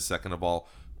barely exist. Second of all,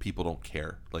 people don't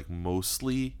care. Like most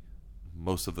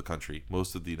of the country,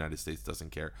 most of the United States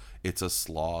doesn't care. It's a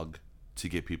slog to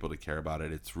get people to care about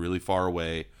it. It's really far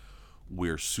away.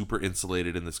 We're super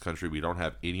insulated in this country. We don't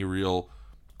have any real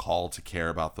call to care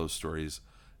about those stories.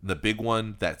 The big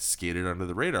one that skated under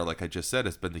the radar, like I just said,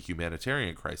 has been the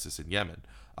humanitarian crisis in Yemen.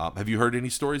 Have you heard any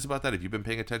stories about that? Have you been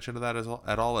paying attention to that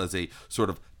at all as a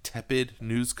sort of tepid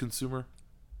news consumer?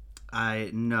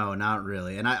 No, not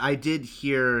really. And I did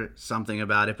hear something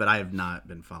about it, but I have not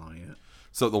been following it.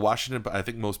 So I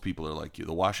think most people are like you.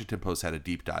 The Washington Post had a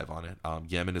deep dive on it.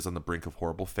 Yemen is on the brink of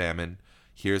horrible famine.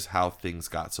 Here's how things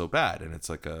got so bad. And it's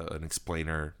like an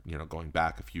explainer, going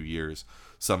back a few years.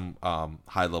 Some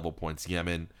high-level points.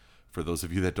 Yemen, for those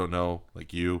of you that don't know,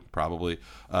 like you probably,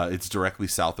 it's directly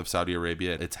south of Saudi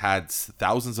Arabia. It's had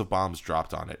thousands of bombs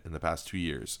dropped on it in the past 2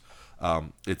 years.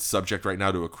 It's subject right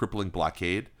now to a crippling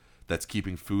blockade that's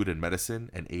keeping food and medicine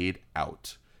and aid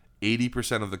out.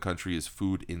 80% of the country is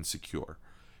food insecure.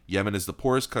 Yemen is the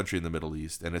poorest country in the Middle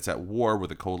East, and it's at war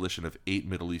with a coalition of 8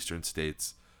 Middle Eastern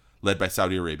states led by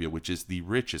Saudi Arabia, which is the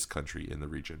richest country in the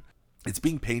region. It's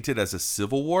being painted as a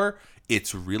civil war.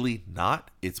 It's really not.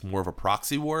 It's more of a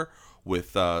proxy war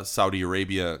with Saudi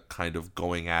Arabia kind of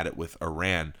going at it with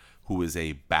Iran, who is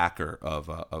a backer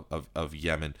of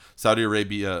Yemen. Saudi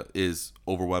Arabia is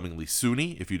overwhelmingly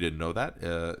Sunni, if you didn't know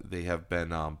that. They have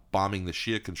been bombing the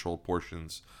Shia-controlled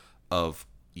portions of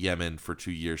Yemen for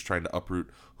 2 years, trying to uproot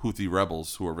Houthi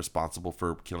rebels who are responsible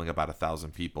for killing about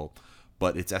 1,000 people.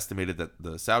 But it's estimated that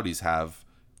the Saudis have,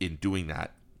 in doing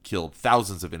that, killed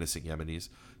thousands of innocent Yemenis.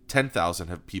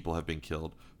 10,000 people have been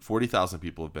killed. 40,000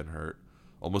 people have been hurt.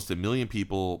 Almost 1 million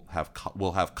people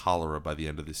will have cholera by the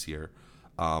end of this year.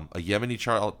 A Yemeni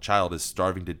child is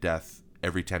starving to death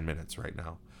every 10 minutes right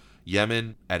now.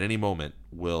 Yemen, at any moment,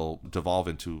 will devolve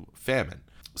into famine.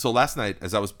 So last night,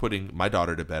 as I was putting my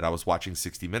daughter to bed, I was watching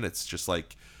 60 Minutes, just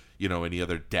like, any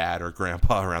other dad or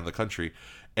grandpa around the country.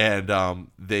 And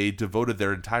they devoted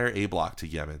their entire A block to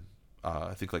Yemen.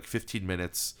 I think like 15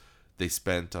 minutes they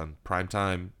spent on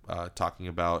primetime talking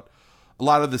about a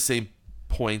lot of the same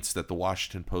points that the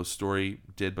Washington Post story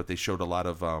did, but they showed a lot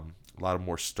of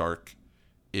more stark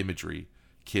imagery.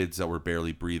 Kids that were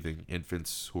barely breathing,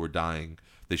 infants who were dying.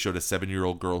 They showed a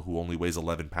 7-year-old girl who only weighs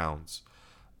 11 pounds.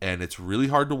 And it's really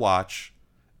hard to watch.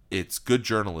 It's good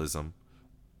journalism,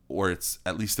 or it's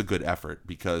at least a good effort,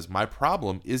 because my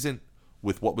problem isn't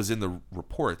with what was in the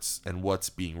reports and what's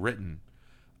being written,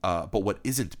 but what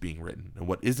isn't being written and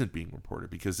what isn't being reported,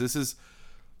 because this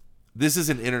is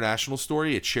an international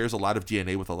story. It shares a lot of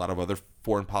DNA with a lot of other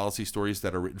foreign policy stories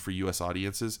that are written for U.S.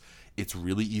 audiences. It's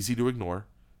really easy to ignore.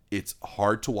 It's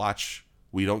hard to watch.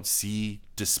 We don't see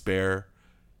despair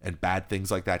and bad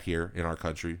things like that here in our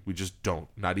country. We just don't.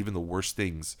 Not even the worst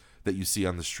things that you see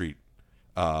on the street,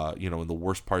 in the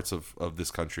worst parts of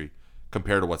this country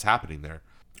compared to what's happening there.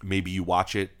 Maybe you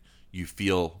watch it, you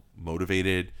feel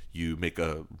motivated, you make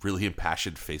a really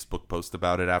impassioned Facebook post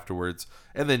about it afterwards,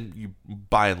 and then you,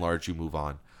 by and large, you move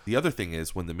on. The other thing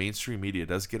is, when the mainstream media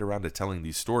does get around to telling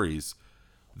these stories,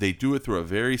 they do it through a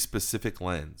very specific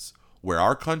lens where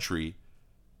our country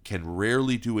can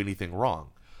rarely do anything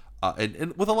wrong.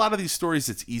 And with a lot of these stories,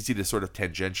 it's easy to sort of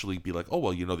tangentially be like, oh,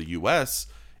 well, the U.S.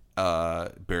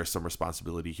 Bears some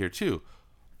responsibility here too.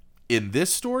 In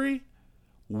this story,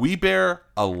 we bear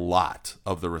a lot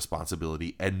of the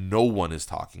responsibility, and no one is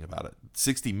talking about it.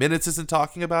 60 Minutes isn't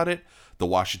talking about it. The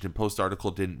Washington Post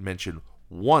article didn't mention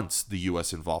once the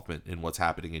U.S. involvement in what's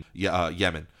happening in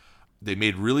Yemen. They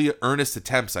made really earnest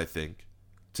attempts, I think,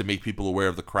 to make people aware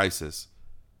of the crisis.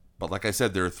 But like I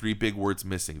said, there are 3 big words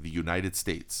missing: the United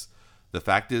States. The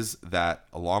fact is that,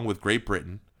 along with Great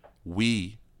Britain,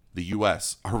 we, the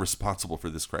U.S., are responsible for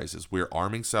this crisis. We are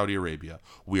arming Saudi Arabia.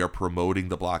 We are promoting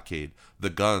the blockade, the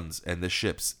guns and the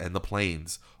ships and the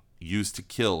planes used to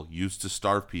kill, used to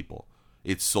starve people.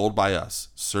 It's sold by us,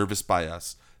 serviced by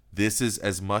us. This is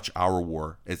as much our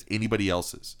war as anybody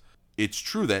else's. It's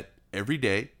true that every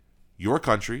day, your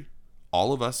country,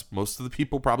 all of us, most of the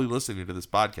people probably listening to this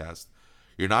podcast,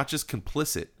 you're not just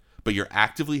complicit, but you're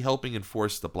actively helping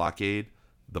enforce the blockade,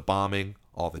 the bombing,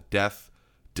 all the death,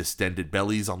 distended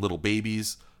bellies on little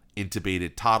babies,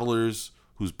 intubated toddlers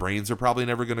whose brains are probably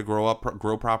never going to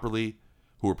grow properly,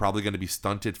 who are probably going to be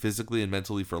stunted physically and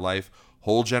mentally for life.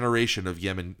 Whole generation of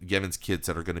Yemen's kids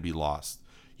that are going to be lost.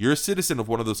 You're a citizen of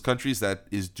one of those countries that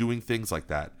is doing things like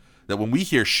that. That when we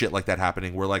hear shit like that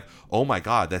happening, we're like, oh my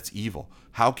God, that's evil.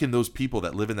 How can those people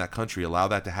that live in that country allow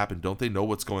that to happen? Don't they know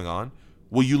what's going on?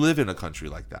 Well, you live in a country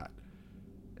like that.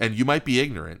 And you might be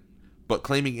ignorant, but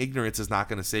claiming ignorance is not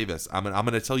going to save us. I'm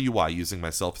going to tell you why, using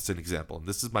myself as an example. And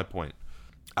this is my point.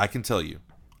 I can tell you,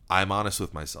 I'm honest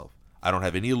with myself. I don't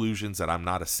have any illusions that I'm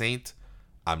not a saint.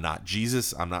 I'm not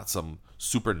Jesus. I'm not some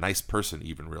super nice person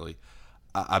even, really.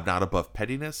 I'm not above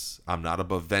pettiness. I'm not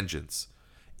above vengeance.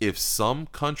 If some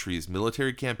country's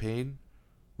military campaign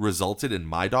resulted in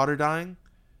my daughter dying,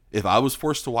 if I was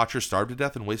forced to watch her starve to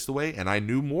death and waste away, and I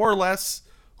knew more or less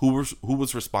who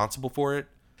was responsible for it,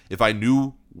 if I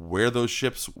knew where those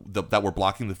ships that were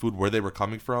blocking the food, where they were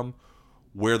coming from,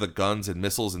 where the guns and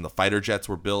missiles and the fighter jets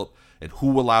were built, and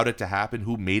who allowed it to happen,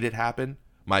 who made it happen,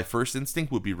 my first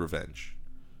instinct would be revenge.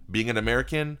 Being an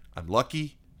American, I'm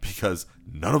lucky because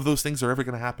none of those things are ever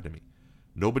going to happen to me.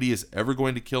 Nobody is ever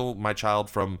going to kill my child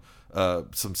from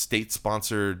some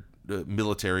state-sponsored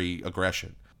military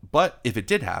aggression. But if it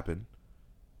did happen,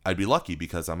 I'd be lucky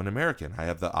because I'm an American. I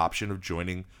have the option of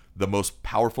joining the most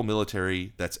powerful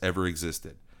military that's ever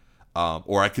existed.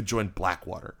 Or I could join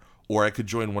Blackwater. Or I could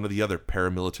join one of the other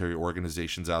paramilitary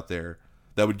organizations out there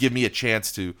that would give me a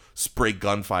chance to spray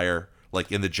gunfire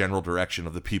like in the general direction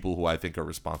of the people who I think are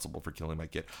responsible for killing my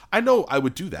kid. I know I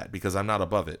would do that because I'm not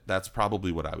above it. That's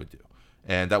probably what I would do.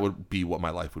 And that would be what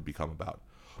my life would become about.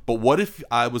 But what if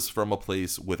I was from a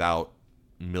place without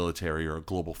military or a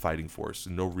global fighting force,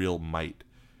 no real might,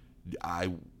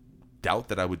 I doubt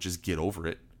that I would just get over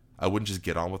it. I wouldn't just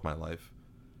get on with my life.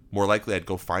 More likely, I'd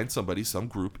go find somebody, some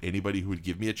group, anybody who would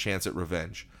give me a chance at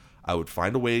revenge. I would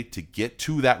find a way to get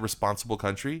to that responsible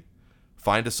country,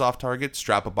 find a soft target,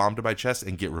 strap a bomb to my chest,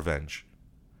 and get revenge.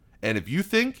 And if you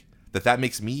think that that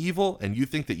makes me evil, and you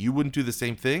think that you wouldn't do the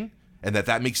same thing, and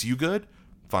that makes you good,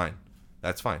 fine.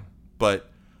 That's fine. But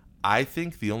I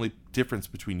think the only difference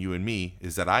between you and me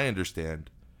is that I understand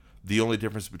the only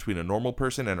difference between a normal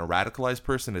person and a radicalized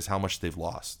person is how much they've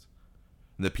lost.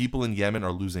 And the people in Yemen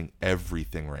are losing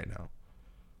everything right now.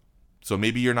 So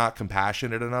maybe you're not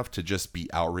compassionate enough to just be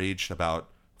outraged about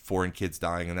foreign kids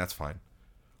dying, and that's fine.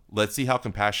 Let's see how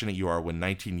compassionate you are when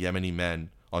 19 Yemeni men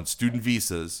on student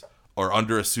visas or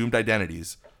under assumed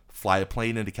identities fly a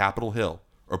plane into Capitol Hill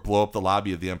or blow up the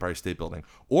lobby of the Empire State Building.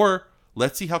 Or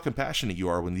let's see how compassionate you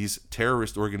are when these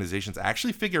terrorist organizations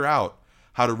actually figure out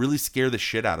how to really scare the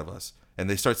shit out of us, and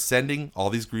they start sending all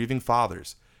these grieving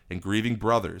fathers and grieving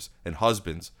brothers and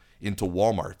husbands into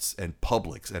Walmarts and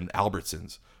Publix and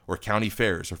Albertsons or county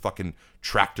fairs or fucking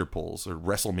tractor pulls or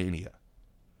WrestleMania.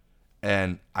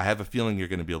 And I have a feeling you're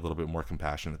going to be a little bit more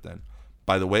compassionate then.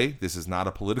 By the way, this is not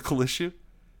a political issue.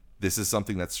 This is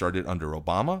something that started under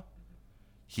Obama.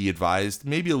 He advised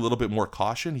maybe a little bit more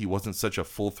caution. He wasn't such a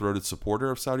full-throated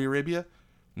supporter of Saudi Arabia,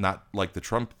 not like the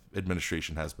Trump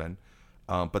administration has been,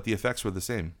 but the effects were the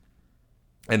same.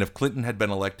 And if Clinton had been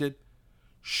elected,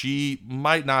 she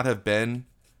might not have been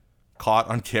caught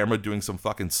on camera doing some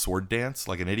fucking sword dance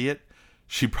like an idiot.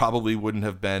 She probably wouldn't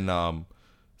have been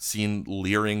seen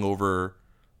leering over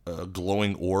a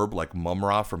glowing orb like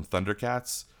Mumra from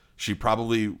Thundercats. She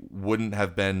probably wouldn't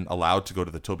have been allowed to go to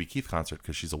the Toby Keith concert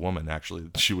because she's a woman, actually.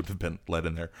 She wouldn't have been let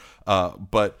in there.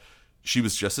 But she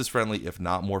was just as friendly, if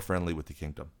not more friendly, with the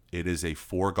kingdom. It is a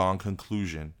foregone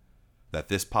conclusion that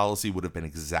this policy would have been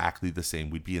exactly the same.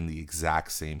 We'd be in the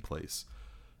exact same place.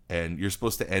 And you're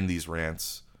supposed to end these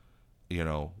rants,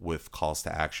 with calls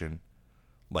to action.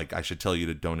 Like, I should tell you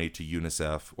to donate to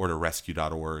UNICEF or to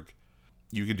rescue.org.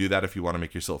 You can do that if you want to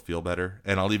make yourself feel better.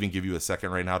 And I'll even give you a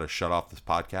second right now to shut off this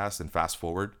podcast and fast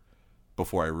forward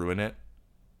before I ruin it.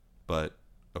 But,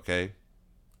 okay.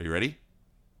 Are you ready?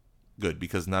 Good,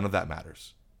 because none of that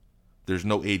matters. There's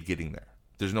no aid getting there.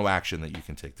 There's no action that you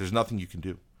can take. There's nothing you can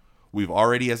do. We've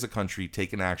already, as a country,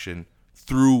 taken action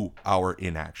through our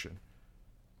inaction.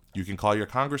 You can call your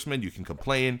congressman. You can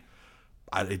complain.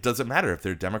 It doesn't matter if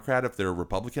they're Democrat, if they're a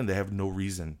Republican. They have no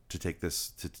reason to take this.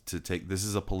 This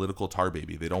is a political tar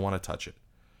baby. They don't want to touch it.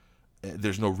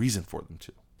 There's no reason for them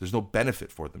to. There's no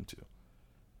benefit for them to.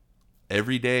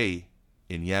 Every day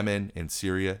in Yemen, in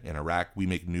Syria, in Iraq, we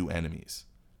make new enemies,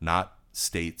 not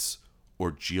states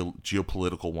or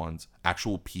geopolitical ones.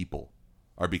 Actual people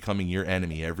are becoming your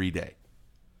enemy every day.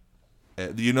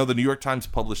 The New York Times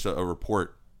published a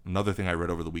report. Another thing I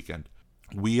read over the weekend.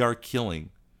 We are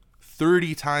killing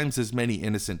 30 times as many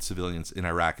innocent civilians in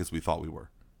Iraq as we thought we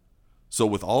were. So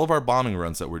with all of our bombing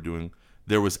runs that we're doing,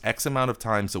 there was X amount of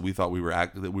times that we thought we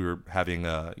were having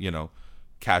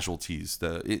casualties,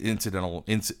 the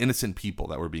innocent people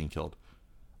that were being killed.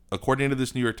 According to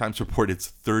this New York Times report, it's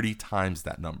 30 times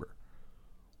that number.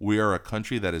 We are a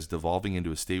country that is devolving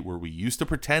into a state where we used to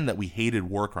pretend that we hated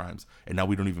war crimes, and now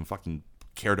we don't even fucking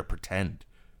care to pretend.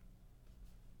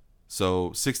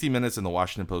 So 60 Minutes and the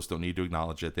Washington Post don't need to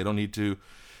acknowledge it. They don't need to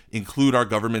include our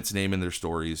government's name in their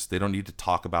stories. They don't need to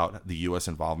talk about the U.S.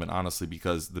 involvement, honestly,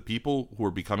 because the people who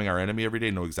are becoming our enemy every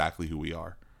day know exactly who we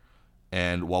are.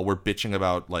 And while we're bitching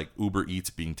about like Uber Eats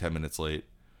being 10 minutes late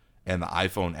and the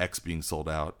iPhone X being sold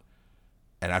out,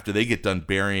 and after they get done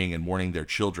burying and mourning their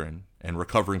children and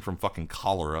recovering from fucking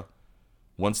cholera,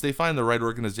 once they find the right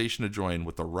organization to join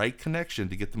with the right connection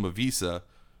to get them a visa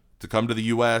to come to the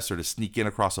U.S. or to sneak in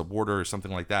across a border or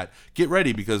something like that, get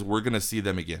ready because we're going to see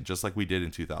them again, just like we did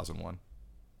in 2001.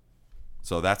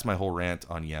 So that's my whole rant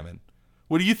on Yemen.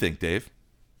 What do you think, Dave?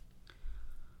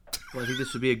 Well, I think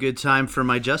this would be a good time for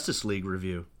my Justice League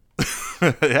review.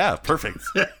 Yeah, perfect.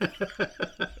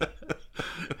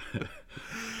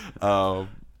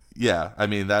 Yeah, I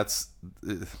mean, that's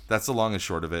the long and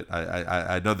short of it.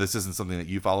 I know this isn't something that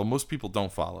you follow. Most people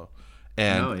don't follow.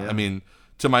 And, No, yeah. I mean,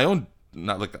 to my own...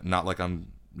 Not like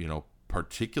I'm,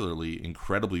 particularly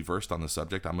incredibly versed on the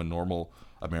subject. I'm a normal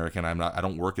American. I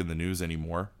don't work in the news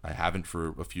anymore. I haven't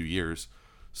for a few years.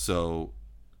 So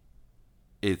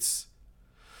it's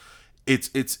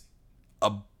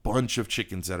a bunch of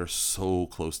chickens that are so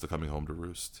close to coming home to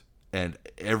roost. And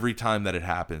every time that it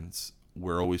happens,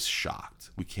 we're always shocked.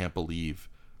 We can't believe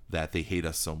that they hate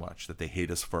us so much, that they hate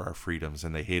us for our freedoms,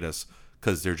 and they hate us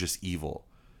because they're just evil.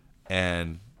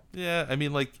 And Yeah, I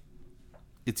mean, like,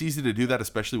 it's easy to do that,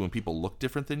 especially when people look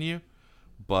different than you,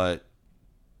 but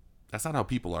that's not how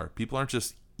people are. People aren't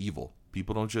just evil.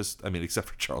 People don't just, I mean, except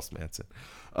for Charles Manson.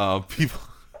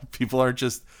 People aren't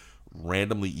just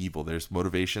randomly evil. There's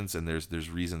motivations and there's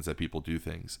reasons that people do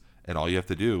things. And all you have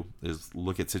to do is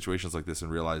look at situations like this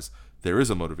and realize there is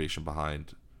a motivation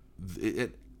behind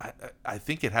it. I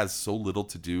think it has so little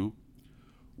to do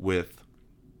with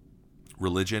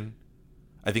religion.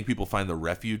 I think people find the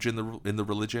refuge in the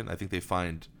religion. I think they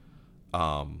find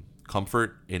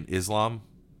comfort in Islam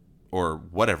or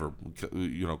whatever,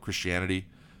 Christianity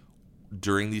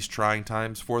during these trying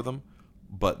times for them.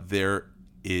 But there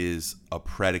is a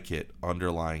predicate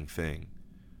underlying thing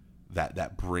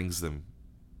that brings them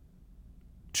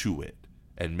to it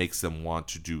and makes them want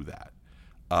to do that.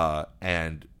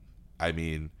 And I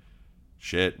mean,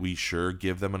 shit, we sure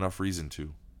give them enough reason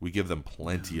to. We give them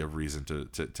plenty of reason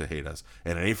to hate us,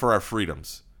 and it ain't for our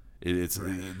freedoms. It's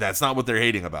right. That's not what they're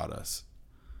hating about us.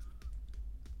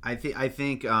 I think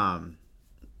part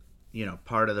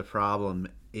of the problem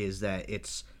is that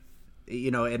it's,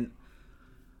 and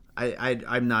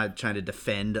I'm not trying to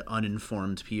defend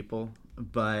uninformed people,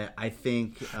 but I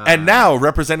think and now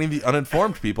representing the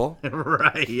uninformed people,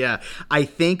 right? Yeah, I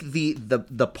think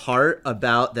the part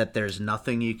about that there's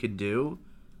nothing you could do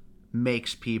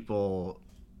makes people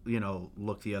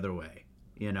look the other way.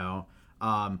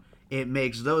 It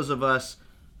makes those of us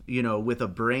with a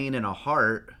brain and a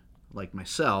heart like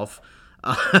myself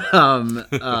look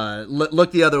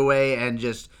the other way and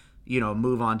just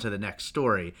move on to the next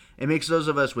story. It makes those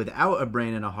of us without a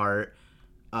brain and a heart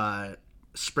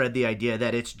spread the idea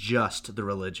that it's just the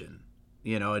religion.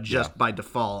 By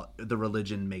default, the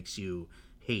religion makes you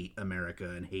hate America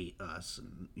and hate us,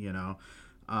 and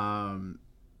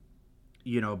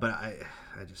but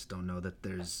I just don't know that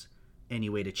there's any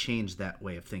way to change that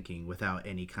way of thinking without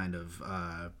any kind of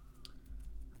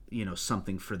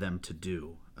something for them to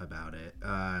do about it,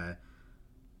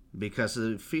 because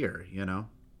of fear.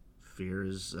 Fear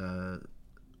is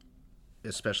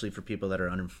especially for people that are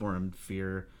uninformed,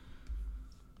 fear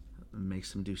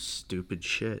makes them do stupid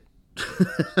shit.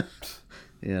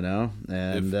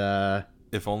 And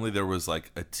if only there was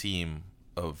like a team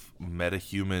of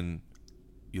metahuman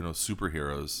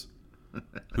superheroes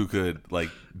who could like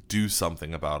do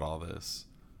something about all this.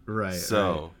 Right.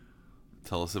 So right.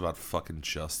 Tell us about fucking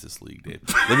Justice League, Dave.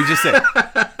 Let me just say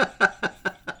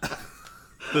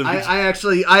I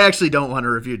actually don't want to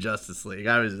review Justice League.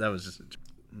 That was just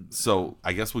so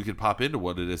I guess we could pop into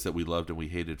what it is that we loved and we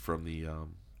hated from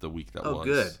the week that was. Oh,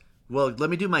 good. Well, let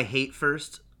me do my hate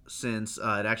first, since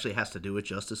it actually has to do with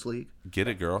Justice League. Get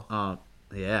it, girl.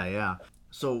 Yeah.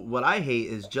 So what I hate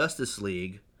is Justice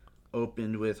League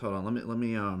opened with. Hold on, let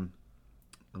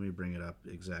me bring it up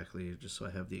exactly, just so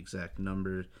I have the exact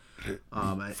number. It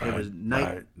was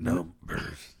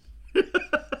numbers.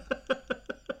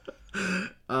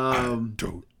 I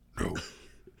don't know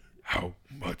how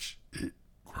much it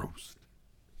grossed,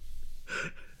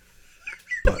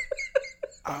 but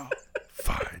I'll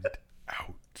find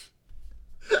out.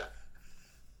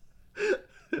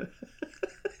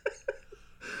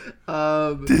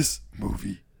 This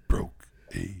movie broke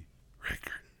a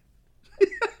record.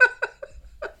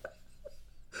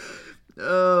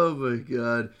 Oh my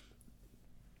god!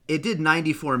 It did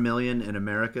 94 million in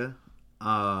America.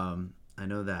 I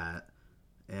know that,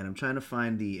 and I'm trying to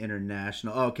find the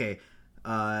international. Oh, okay,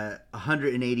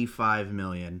 185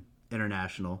 million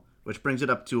international, which brings it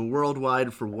up to a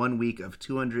worldwide for 1 week of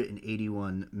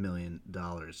 $281 million.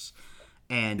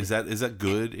 And is that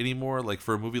good anymore? Like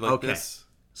for a movie like this?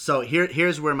 So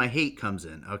here's where my hate comes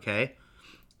in, okay?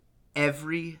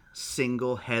 Every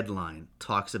single headline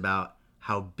talks about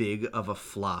how big of a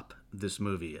flop this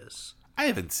movie is. I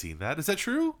haven't seen that. Is that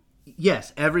true?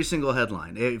 Yes, every single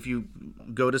headline. If you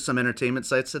go to some entertainment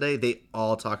sites today, they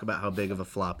all talk about how big of a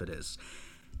flop it is.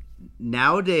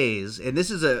 Nowadays, and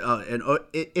this is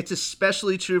it's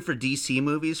especially true for DC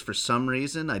movies for some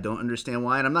reason. I don't understand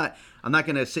why, and I'm not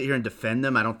going to sit here and defend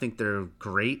them. I don't think they're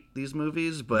great, these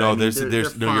movies, but no, they're no,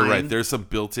 fine. You're right. There's some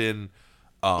built-in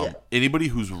anybody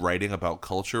who's writing about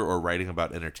culture or writing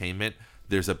about entertainment,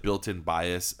 there's a built-in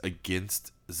bias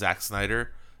against Zack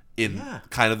Snyder in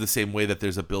kind of the same way that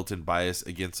there's a built-in bias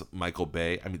against Michael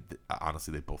Bay. I mean,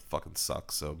 honestly, they both fucking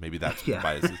suck, so maybe that's what the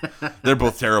bias is. They're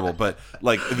both terrible, but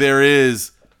like there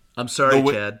is. I'm sorry,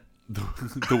 Chad.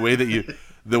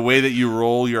 The way that you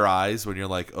roll your eyes when you're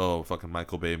like, oh, fucking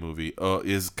Michael Bay movie,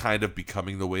 is kind of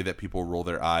becoming the way that people roll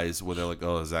their eyes when they're like,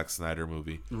 oh, a Zack Snyder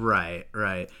movie. Right.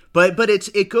 But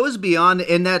it goes beyond,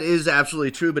 and that is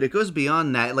absolutely true. But it goes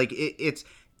beyond that. Like it's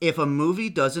if a movie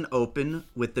doesn't open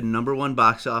with the number one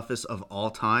box office of all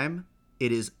time,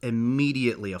 it is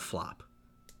immediately a flop.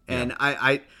 And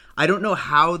I don't know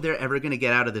how they're ever going to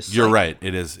get out of this. You're right.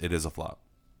 It is a flop.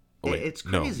 Oh, wait, it's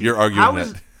no, crazy. you're arguing How that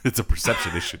is- it's a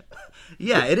perception issue.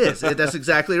 Yeah, it is. That's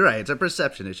exactly right. It's a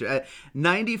perception issue.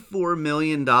 $94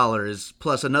 million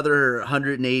plus another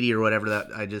 180 or whatever that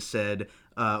I just said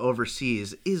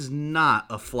overseas is not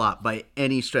a flop by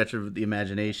any stretch of the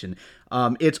imagination.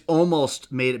 It's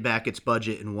almost made it back its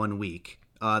budget in 1 week.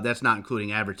 That's not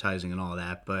including advertising and all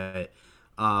that, but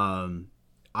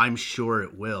I'm sure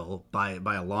it will by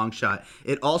a long shot.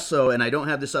 It also, and I don't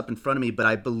have this up in front of me, but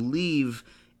I believe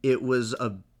it was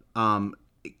a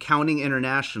counting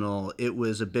international, it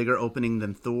was a bigger opening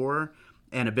than Thor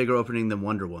and a bigger opening than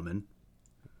Wonder Woman.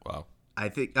 Wow. I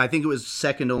think it was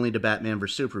second only to Batman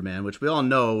vs Superman, which we all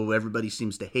know everybody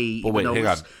seems to hate. But wait, even though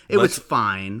hang on. It was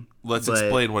fine. Let's but-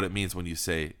 explain what it means when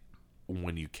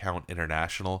you count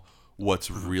international.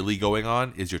 What's really going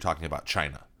on is you're talking about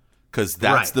China. Because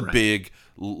that's the big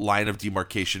line of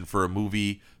demarcation for a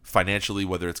movie financially,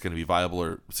 whether it's going to be viable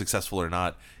or successful or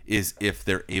not, is if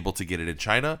they're able to get it in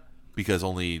China, because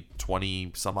only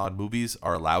 20 some odd movies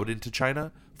are allowed into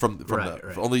China.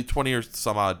 Only 20 or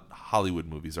some odd Hollywood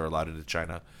movies are allowed into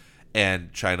China.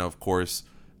 And China, of course,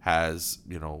 has,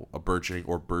 a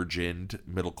burgeoned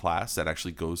middle class that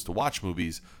actually goes to watch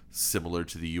movies similar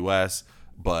to the US,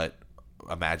 but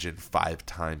imagine 5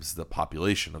 times the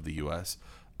population of the US.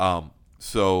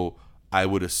 So I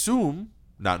would assume,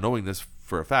 not knowing this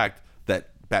for a fact,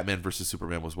 that Batman vs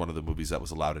Superman was one of the movies that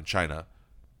was allowed in China.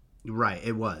 Right,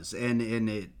 it was, and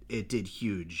it did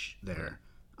huge there,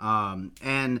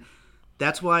 and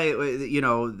that's why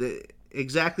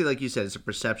exactly like you said, it's a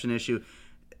perception issue,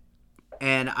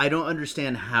 and I don't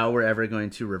understand how we're ever going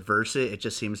to reverse it. It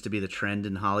just seems to be the trend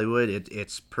in Hollywood.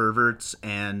 It's perverts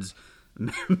and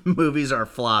movies are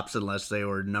flops unless they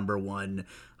were number one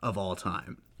of all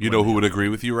time. You know who would agree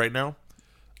with you right now?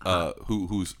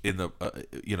 Who's in the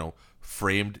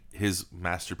framed his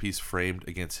masterpiece framed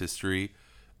against history.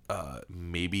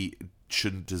 Maybe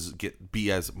shouldn't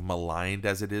be as maligned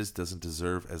as it is, doesn't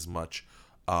deserve as much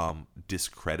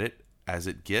discredit as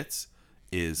it gets,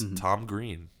 is Tom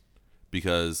Green.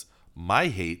 Because my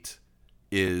hate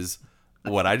is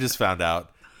what I just found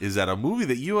out is that a movie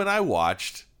that you and I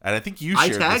watched, and I think you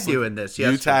shared I tagged you in this.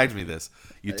 You tagged me this.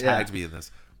 You tagged me in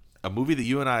this. A movie that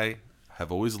you and I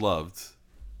have always loved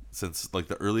since like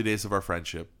the early days of our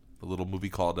friendship. A little movie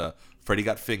called Freddy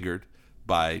Got Fingered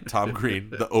by Tom Green,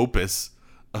 the opus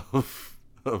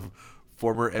of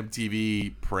former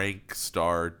MTV prank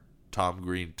star Tom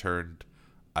Green turned,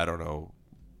 I don't know,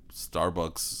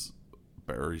 Starbucks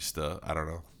barista. I don't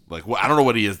know. Like, I don't know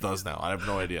what he does now. I have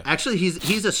no idea. Actually,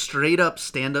 he's a straight up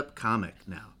stand up comic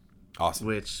now. Awesome.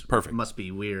 Which Perfect. must be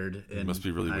weird. And must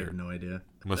be really weird. I have no idea.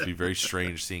 It must be very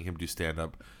strange seeing him do stand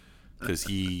up, because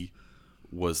he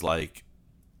was like,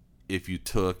 if you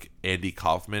took Andy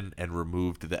Kaufman and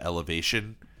removed the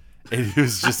elevation, and he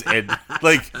was just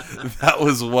like, that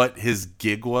was what his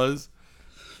gig was.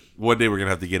 One day we're gonna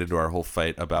have to get into our whole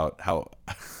fight about how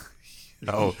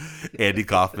Andy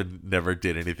Kaufman never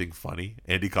did anything funny.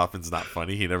 Andy Kaufman's not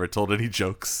funny. He never told any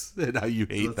jokes, and how you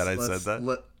hate that I said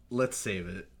that. Let's save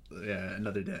it. Yeah,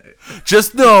 another day.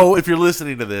 Just know, if you're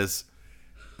listening to this,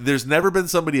 there's never been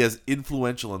somebody as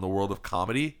influential in the world of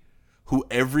comedy who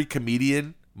every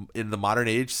comedian in the modern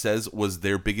age says was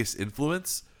their biggest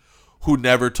influence, who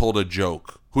never told a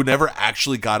joke, who never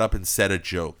actually got up and said a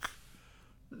joke.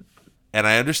 And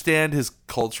I understand his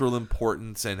cultural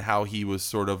importance and how he was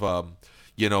sort of an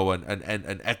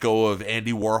echo of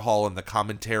Andy Warhol and the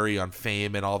commentary on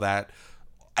fame and all that.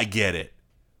 I get it.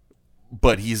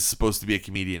 But he's supposed to be a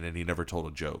comedian, and he never told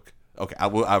a joke. Okay,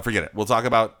 I'll forget it. We'll talk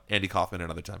about Andy Kaufman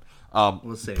another time.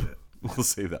 We'll save it. We'll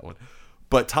save that one.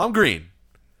 But Tom Green,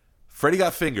 Freddy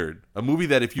Got Fingered, a movie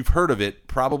that if you've heard of it,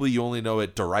 probably you only know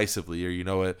it derisively, or you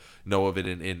know of it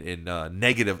in a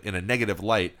negative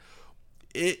light.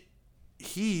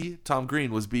 Tom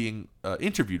Green was being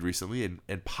interviewed recently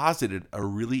and posited a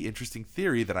really interesting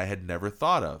theory that I had never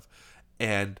thought of,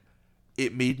 and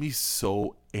it made me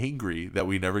so angry that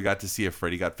we never got to see a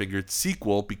Freddy Got Fingered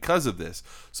sequel because of this.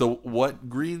 So what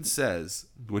Green says,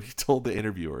 what he told the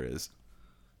interviewer is,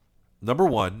 number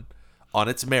one, on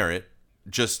its merit,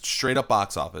 just straight up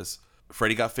box office,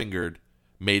 Freddy Got Fingered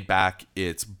made back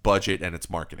its budget and its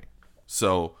marketing.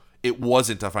 So it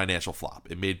wasn't a financial flop.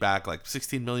 It made back like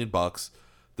 $16 million.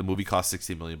 The movie cost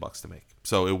 $16 million to make.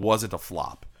 So it wasn't a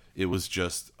flop. It was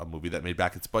just a movie that made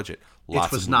back its budget.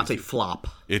 It was not a flop.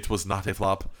 It was not a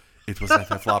flop. It was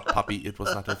not a flop, Poppy. It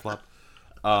was not a flop.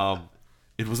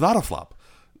 It was not a flop.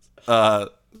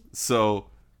 So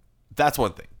that's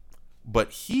one thing.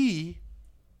 But he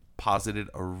posited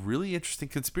a really interesting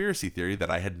conspiracy theory that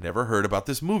I had never heard about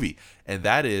this movie, and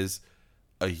that is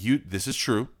this is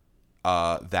true,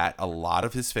 that a lot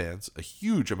of his fans, a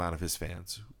huge amount of his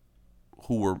fans,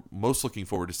 who were most looking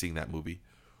forward to seeing that movie,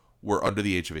 were under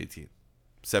the age of 18,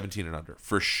 17 and under,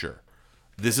 for sure.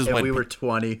 This is when we were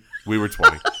 20. We were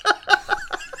 20.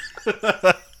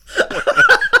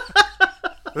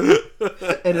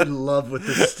 And in love with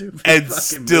this stupid and fucking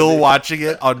still movie. watching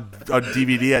it on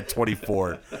DVD at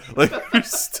 24. Like, we're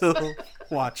still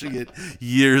watching it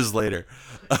years later.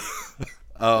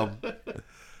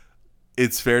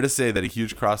 It's fair to say that a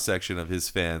huge cross-section of his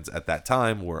fans at that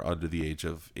time were under the age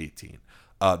of 18.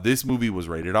 This movie was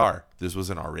rated R. This was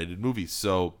an R-rated movie.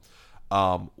 So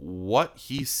what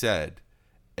he said,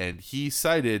 and he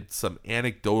cited some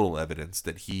anecdotal evidence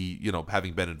that he,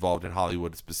 having been involved in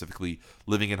Hollywood, specifically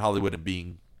living in Hollywood and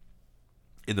being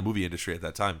in the movie industry at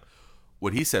that time,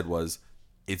 what he said was,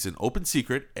 it's an open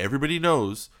secret. Everybody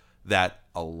knows that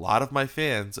a lot of my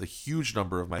fans, a huge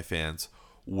number of my fans,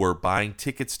 were buying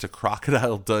tickets to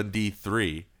Crocodile Dundee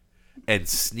 3 and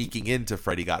sneaking into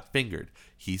Freddy Got Fingered.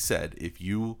 He said if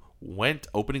you went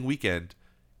opening weekend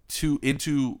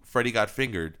into Freddy Got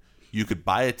Fingered, you could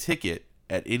buy a ticket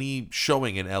at any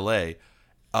showing in LA,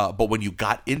 but when you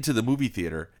got into the movie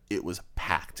theater, it was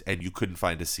packed and you couldn't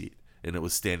find a seat, and it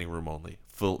was standing room only,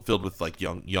 filled with like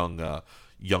young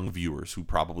viewers who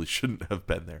probably shouldn't have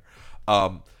been there.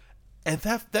 And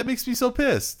that makes me so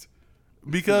pissed,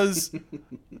 because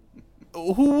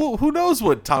who knows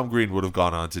what Tom Green would have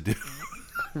gone on to do?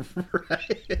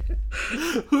 Right.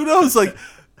 Who knows? Like,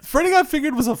 Freddy Got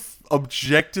Fingered was a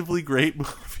objectively great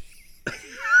movie.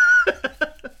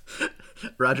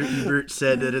 Roger Ebert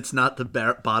said that it's not the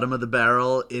bottom of the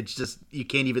barrel. It's just, you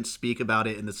can't even speak about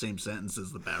it in the same sentence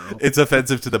as the barrel. It's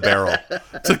offensive to the barrel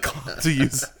to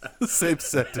use the same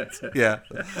sentence. Yeah,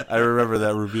 I remember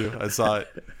that review. I saw it.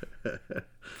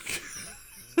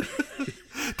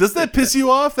 Does that piss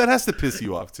you off? That has to piss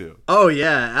you off too. Oh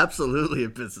yeah, absolutely.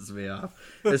 It pisses me off,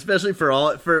 especially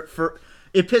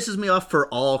it pisses me off for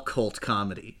all cult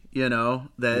comedy.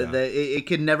 That it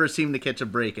can never seem to catch a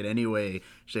break in any way,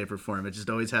 shape, or form. It just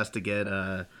always has to get,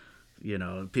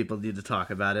 people need to talk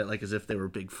about it like as if they were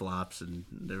big flops, and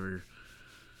they were.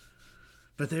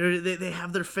 But they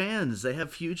have their fans. They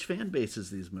have huge fan bases.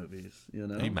 These movies, Are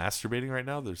you masturbating right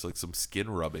now? There's like some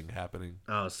skin rubbing happening.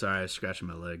 Oh, sorry, I was scratching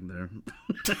my leg there.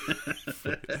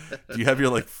 Do you have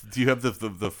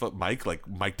the mic like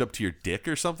mic'd up to your dick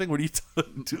or something? What are you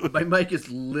doing? My mic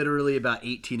is literally about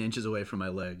 18 inches away from my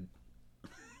leg.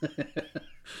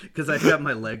 Because I've got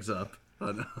my legs up.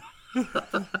 Oh, no.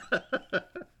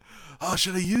 Oh,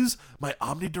 should I use my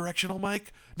omnidirectional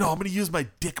mic? No, I'm going to use my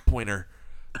dick pointer.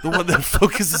 The one that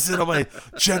focuses in on my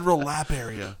general lap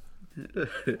area.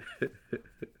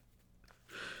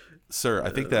 Sir, I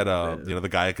think that the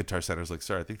guy at Guitar Center is like,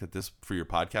 sir, I think that this for your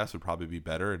podcast would probably be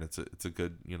better, and it's a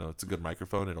good it's a good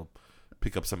microphone. It'll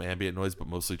pick up some ambient noise, but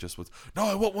mostly just no,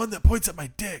 I want one that points at my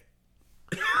dick.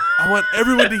 I want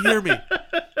everyone to hear me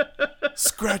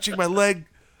scratching my leg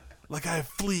like I have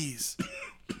fleas.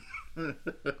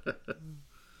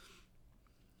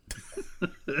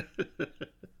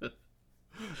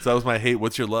 So that was my hate.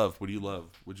 What's your love? What do you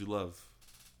love? What'd you love?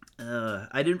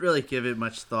 I didn't really give it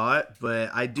much thought, but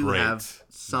I do have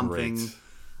something.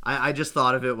 I just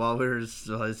thought of it while I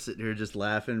was sitting here just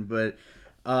laughing. But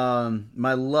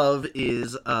my love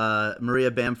is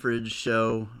Maria Bamford's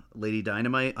show Lady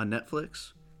Dynamite on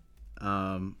Netflix,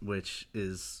 which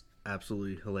is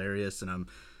absolutely hilarious. And I'm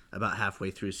about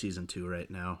halfway through season 2 right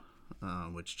now,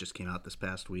 which just came out this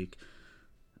past week.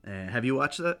 Have you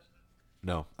watched that?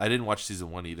 No, I didn't watch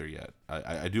season 1 either yet.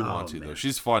 I do want to, though.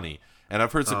 She's funny. And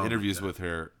I've heard some interviews with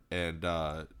her, and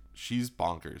she's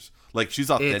bonkers. Like, she's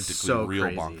authentically real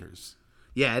crazy. Bonkers.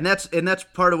 Yeah, and that's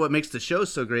part of what makes the show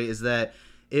so great, is that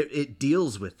it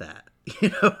deals with that.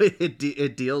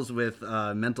 It deals with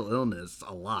mental illness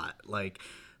a lot, like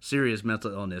serious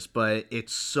mental illness, but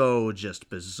it's so just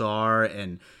bizarre,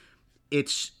 and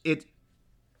it's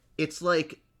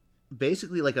like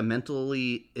basically like a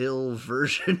mentally ill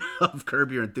version of Curb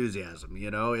Your Enthusiasm.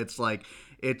 It's like,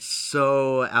 it's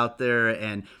so out there.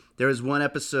 And there was one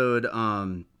episode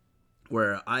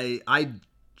where I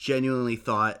genuinely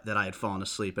thought that I had fallen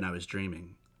asleep and I was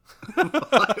dreaming while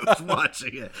I was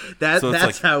watching it. That's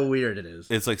like, how weird it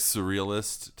is. It's like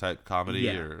surrealist type comedy.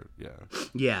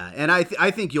 Yeah. And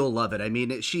I think you'll love it. I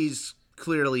mean, she's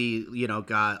clearly,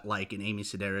 got like an Amy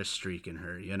Sedaris streak in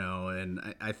her,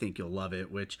 and I think you'll love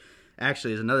it, which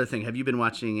actually is another thing. Have you been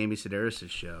watching Amy Sedaris'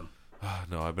 show?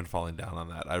 No, I've been falling down on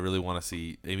that. I really want to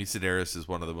see. Amy Sedaris is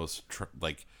one of the most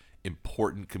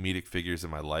important comedic figures in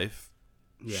my life.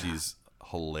 Yeah. She's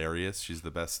hilarious. She's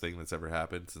the best thing that's ever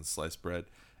happened since sliced bread.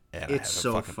 And It's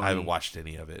so funny. I haven't watched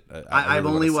any of it. I've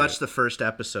really only wanna see watched the first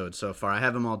episode so far. I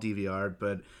have them all DVR'd,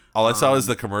 but all I saw was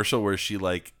the commercial where she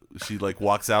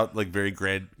walks out like very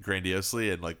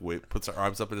grandiosely and like puts her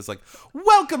arms up and is like,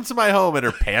 "Welcome to my home," and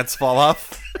her pants fall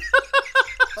off.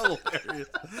 Hilarious!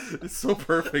 It's so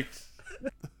perfect.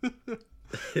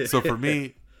 So for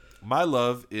me, my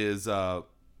love is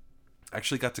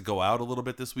actually got to go out a little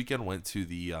bit this weekend. Went to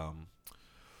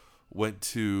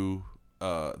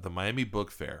the Miami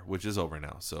Book Fair, which is over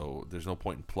now, so there's no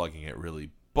point in plugging it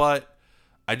really. But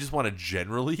I just want to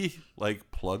generally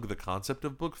like plug the concept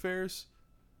of book fairs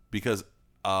because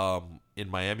in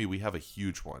Miami we have a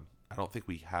huge one. I don't think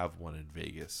we have one in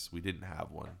Vegas. We didn't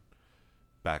have one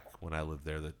back when I lived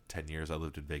there, the 10 years I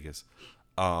lived in Vegas.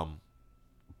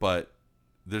 But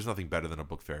there's nothing better than a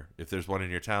book fair. If there's one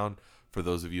in your town, for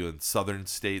those of you in southern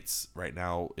states, right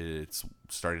now it's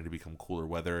starting to become cooler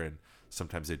weather, and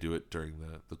sometimes they do it during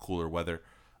the cooler weather.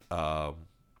 Go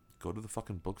to the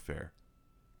fucking book fair.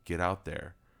 Get out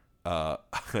there. I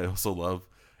also love,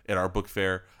 at our book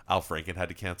fair, Al Franken had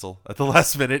to cancel at the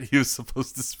last minute. He was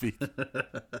supposed to speak.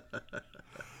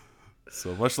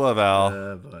 So much love,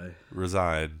 Al. Boy.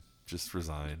 Resign. Just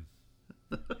resign.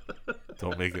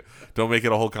 Don't make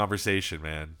it a whole conversation,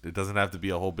 man. It doesn't have to be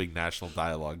a whole big national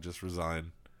dialogue. Just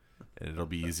resign, and it'll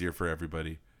be easier for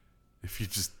everybody if you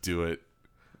just do it.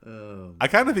 I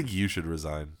kind of think you should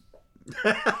resign.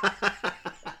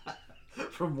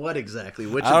 From what exactly?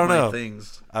 Which I don't of my know.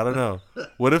 things? I don't know.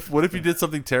 What if you did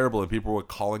something terrible and people were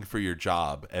calling for your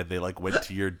job and they like went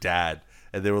to your dad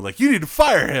and they were like, "You need to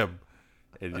fire him,"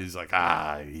 and he's like,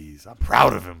 I'm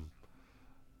proud of him.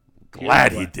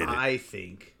 Glad he did it. I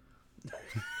think.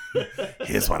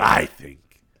 Here's what I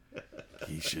think.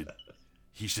 He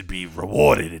should be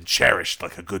rewarded and cherished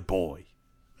like a good boy.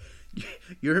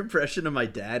 Your impression of my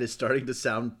dad is starting to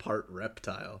sound part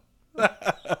reptile.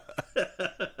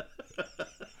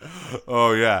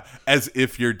 Oh yeah, as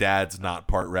if your dad's not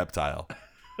part reptile.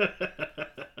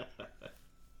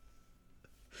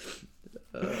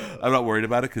 I'm not worried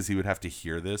about it because he would have to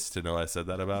hear this to know I said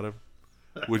that about him,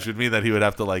 which would mean that he would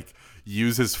have to like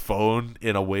use his phone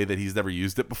in a way that he's never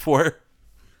used it before.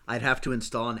 I'd have to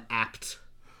install an apt.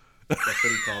 That's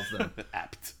what he calls them.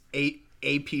 Apt.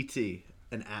 APT.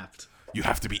 An apt. You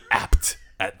have to be apt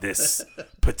at this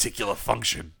particular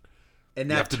function. And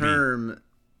You have that to be- term,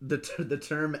 the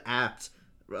term apt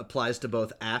applies to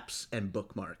both apps and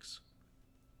bookmarks.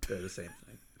 They're the same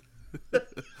thing.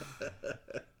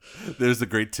 There's the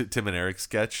great Tim and Eric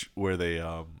sketch where they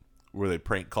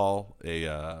prank call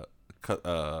a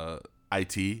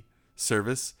IT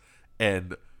service,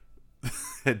 and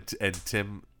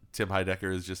Tim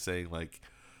Heidecker is just saying like,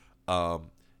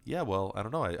 yeah, well, I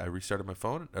don't know. I restarted my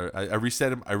phone, or I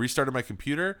restarted my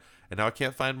computer, and now I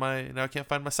can't find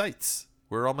my sites.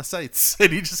 Where are all my sites?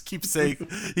 And he just keeps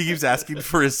asking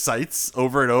for his sites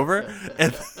over and over,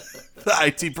 and the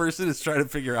IT person is trying to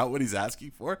figure out what he's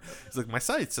asking for. He's like, my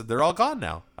sites, and they're all gone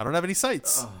now. I don't have any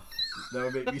sites. Oh, that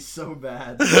would make me so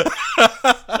bad.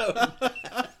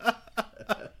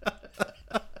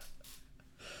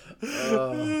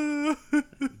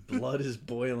 Blood is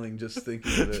boiling just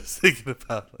thinking of it. Just thinking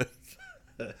about like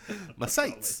my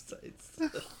sites.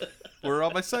 Where are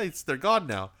all my sites? They're gone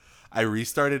now. I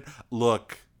restarted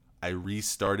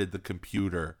the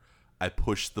computer. I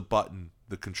pushed the button,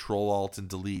 the Control Alt and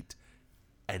Delete,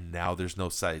 and now there's no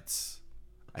sites.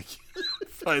 I can't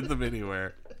find them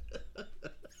anywhere.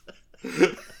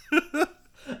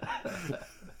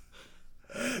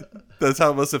 That's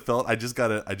how it must have felt. I just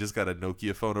got a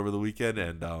Nokia phone over the weekend,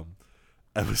 and I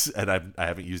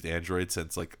haven't used Android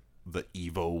since like the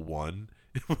Evo 1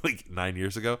 like 9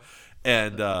 years ago,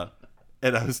 and I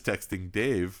was texting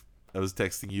Dave. I was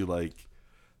texting you like,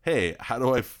 "Hey, how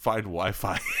do I find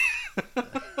Wi-Fi?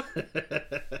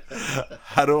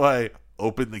 How do I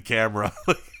open the camera?"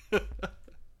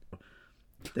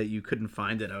 That you couldn't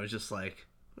find it. I was just like,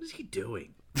 what is he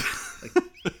doing? Like,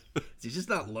 is he just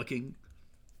not looking?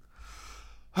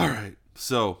 All right.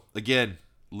 So again,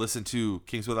 listen to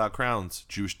Kings Without Crowns.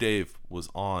 Jewish Dave was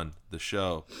on the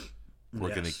show. We're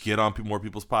Yes. going to get on more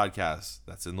people's podcasts.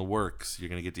 That's in the works. You're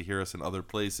going to get to hear us in other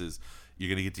places. You're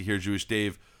going to get to hear Jewish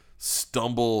Dave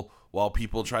stumble while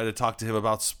people try to talk to him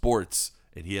about sports,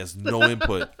 and he has no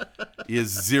input. He has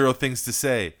zero things to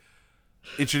say.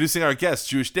 Introducing our guest,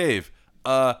 Jewish Dave.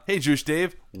 Hey, Jewish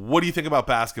Dave, what do you think about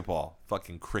basketball?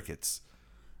 Fucking crickets.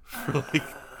 For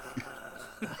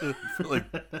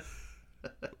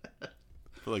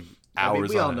hours.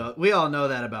 We all know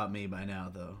that about me by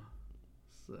now, though.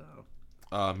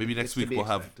 So maybe next week we'll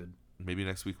expected.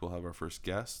 have our first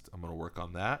guest. I'm gonna work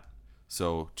on that.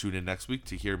 So tune in next week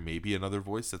to hear maybe another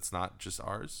voice that's not just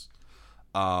ours.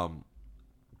 Don't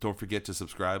forget to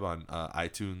subscribe on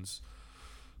iTunes,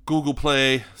 Google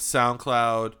Play,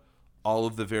 SoundCloud, all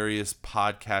of the various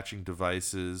podcatching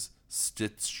devices,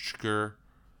 Stitcher.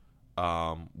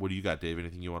 What do you got, Dave?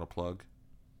 Anything you want to plug?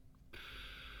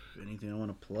 Anything I want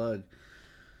to plug?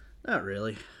 Not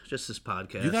really. Just this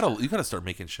podcast. You gotta start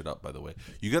making shit up. By the way,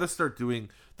 you gotta start doing.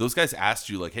 Those guys asked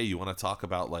you like, "Hey, you want to talk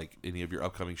about like any of your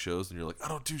upcoming shows?" And you're like, "I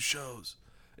don't do shows."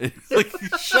 And it's like, you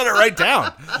shut it right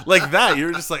down like that.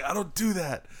 You're just like, "I don't do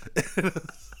that."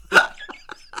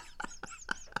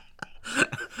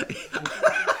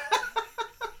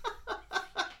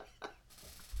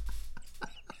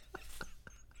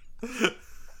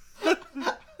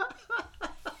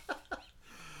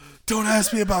 Don't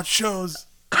ask me about shows.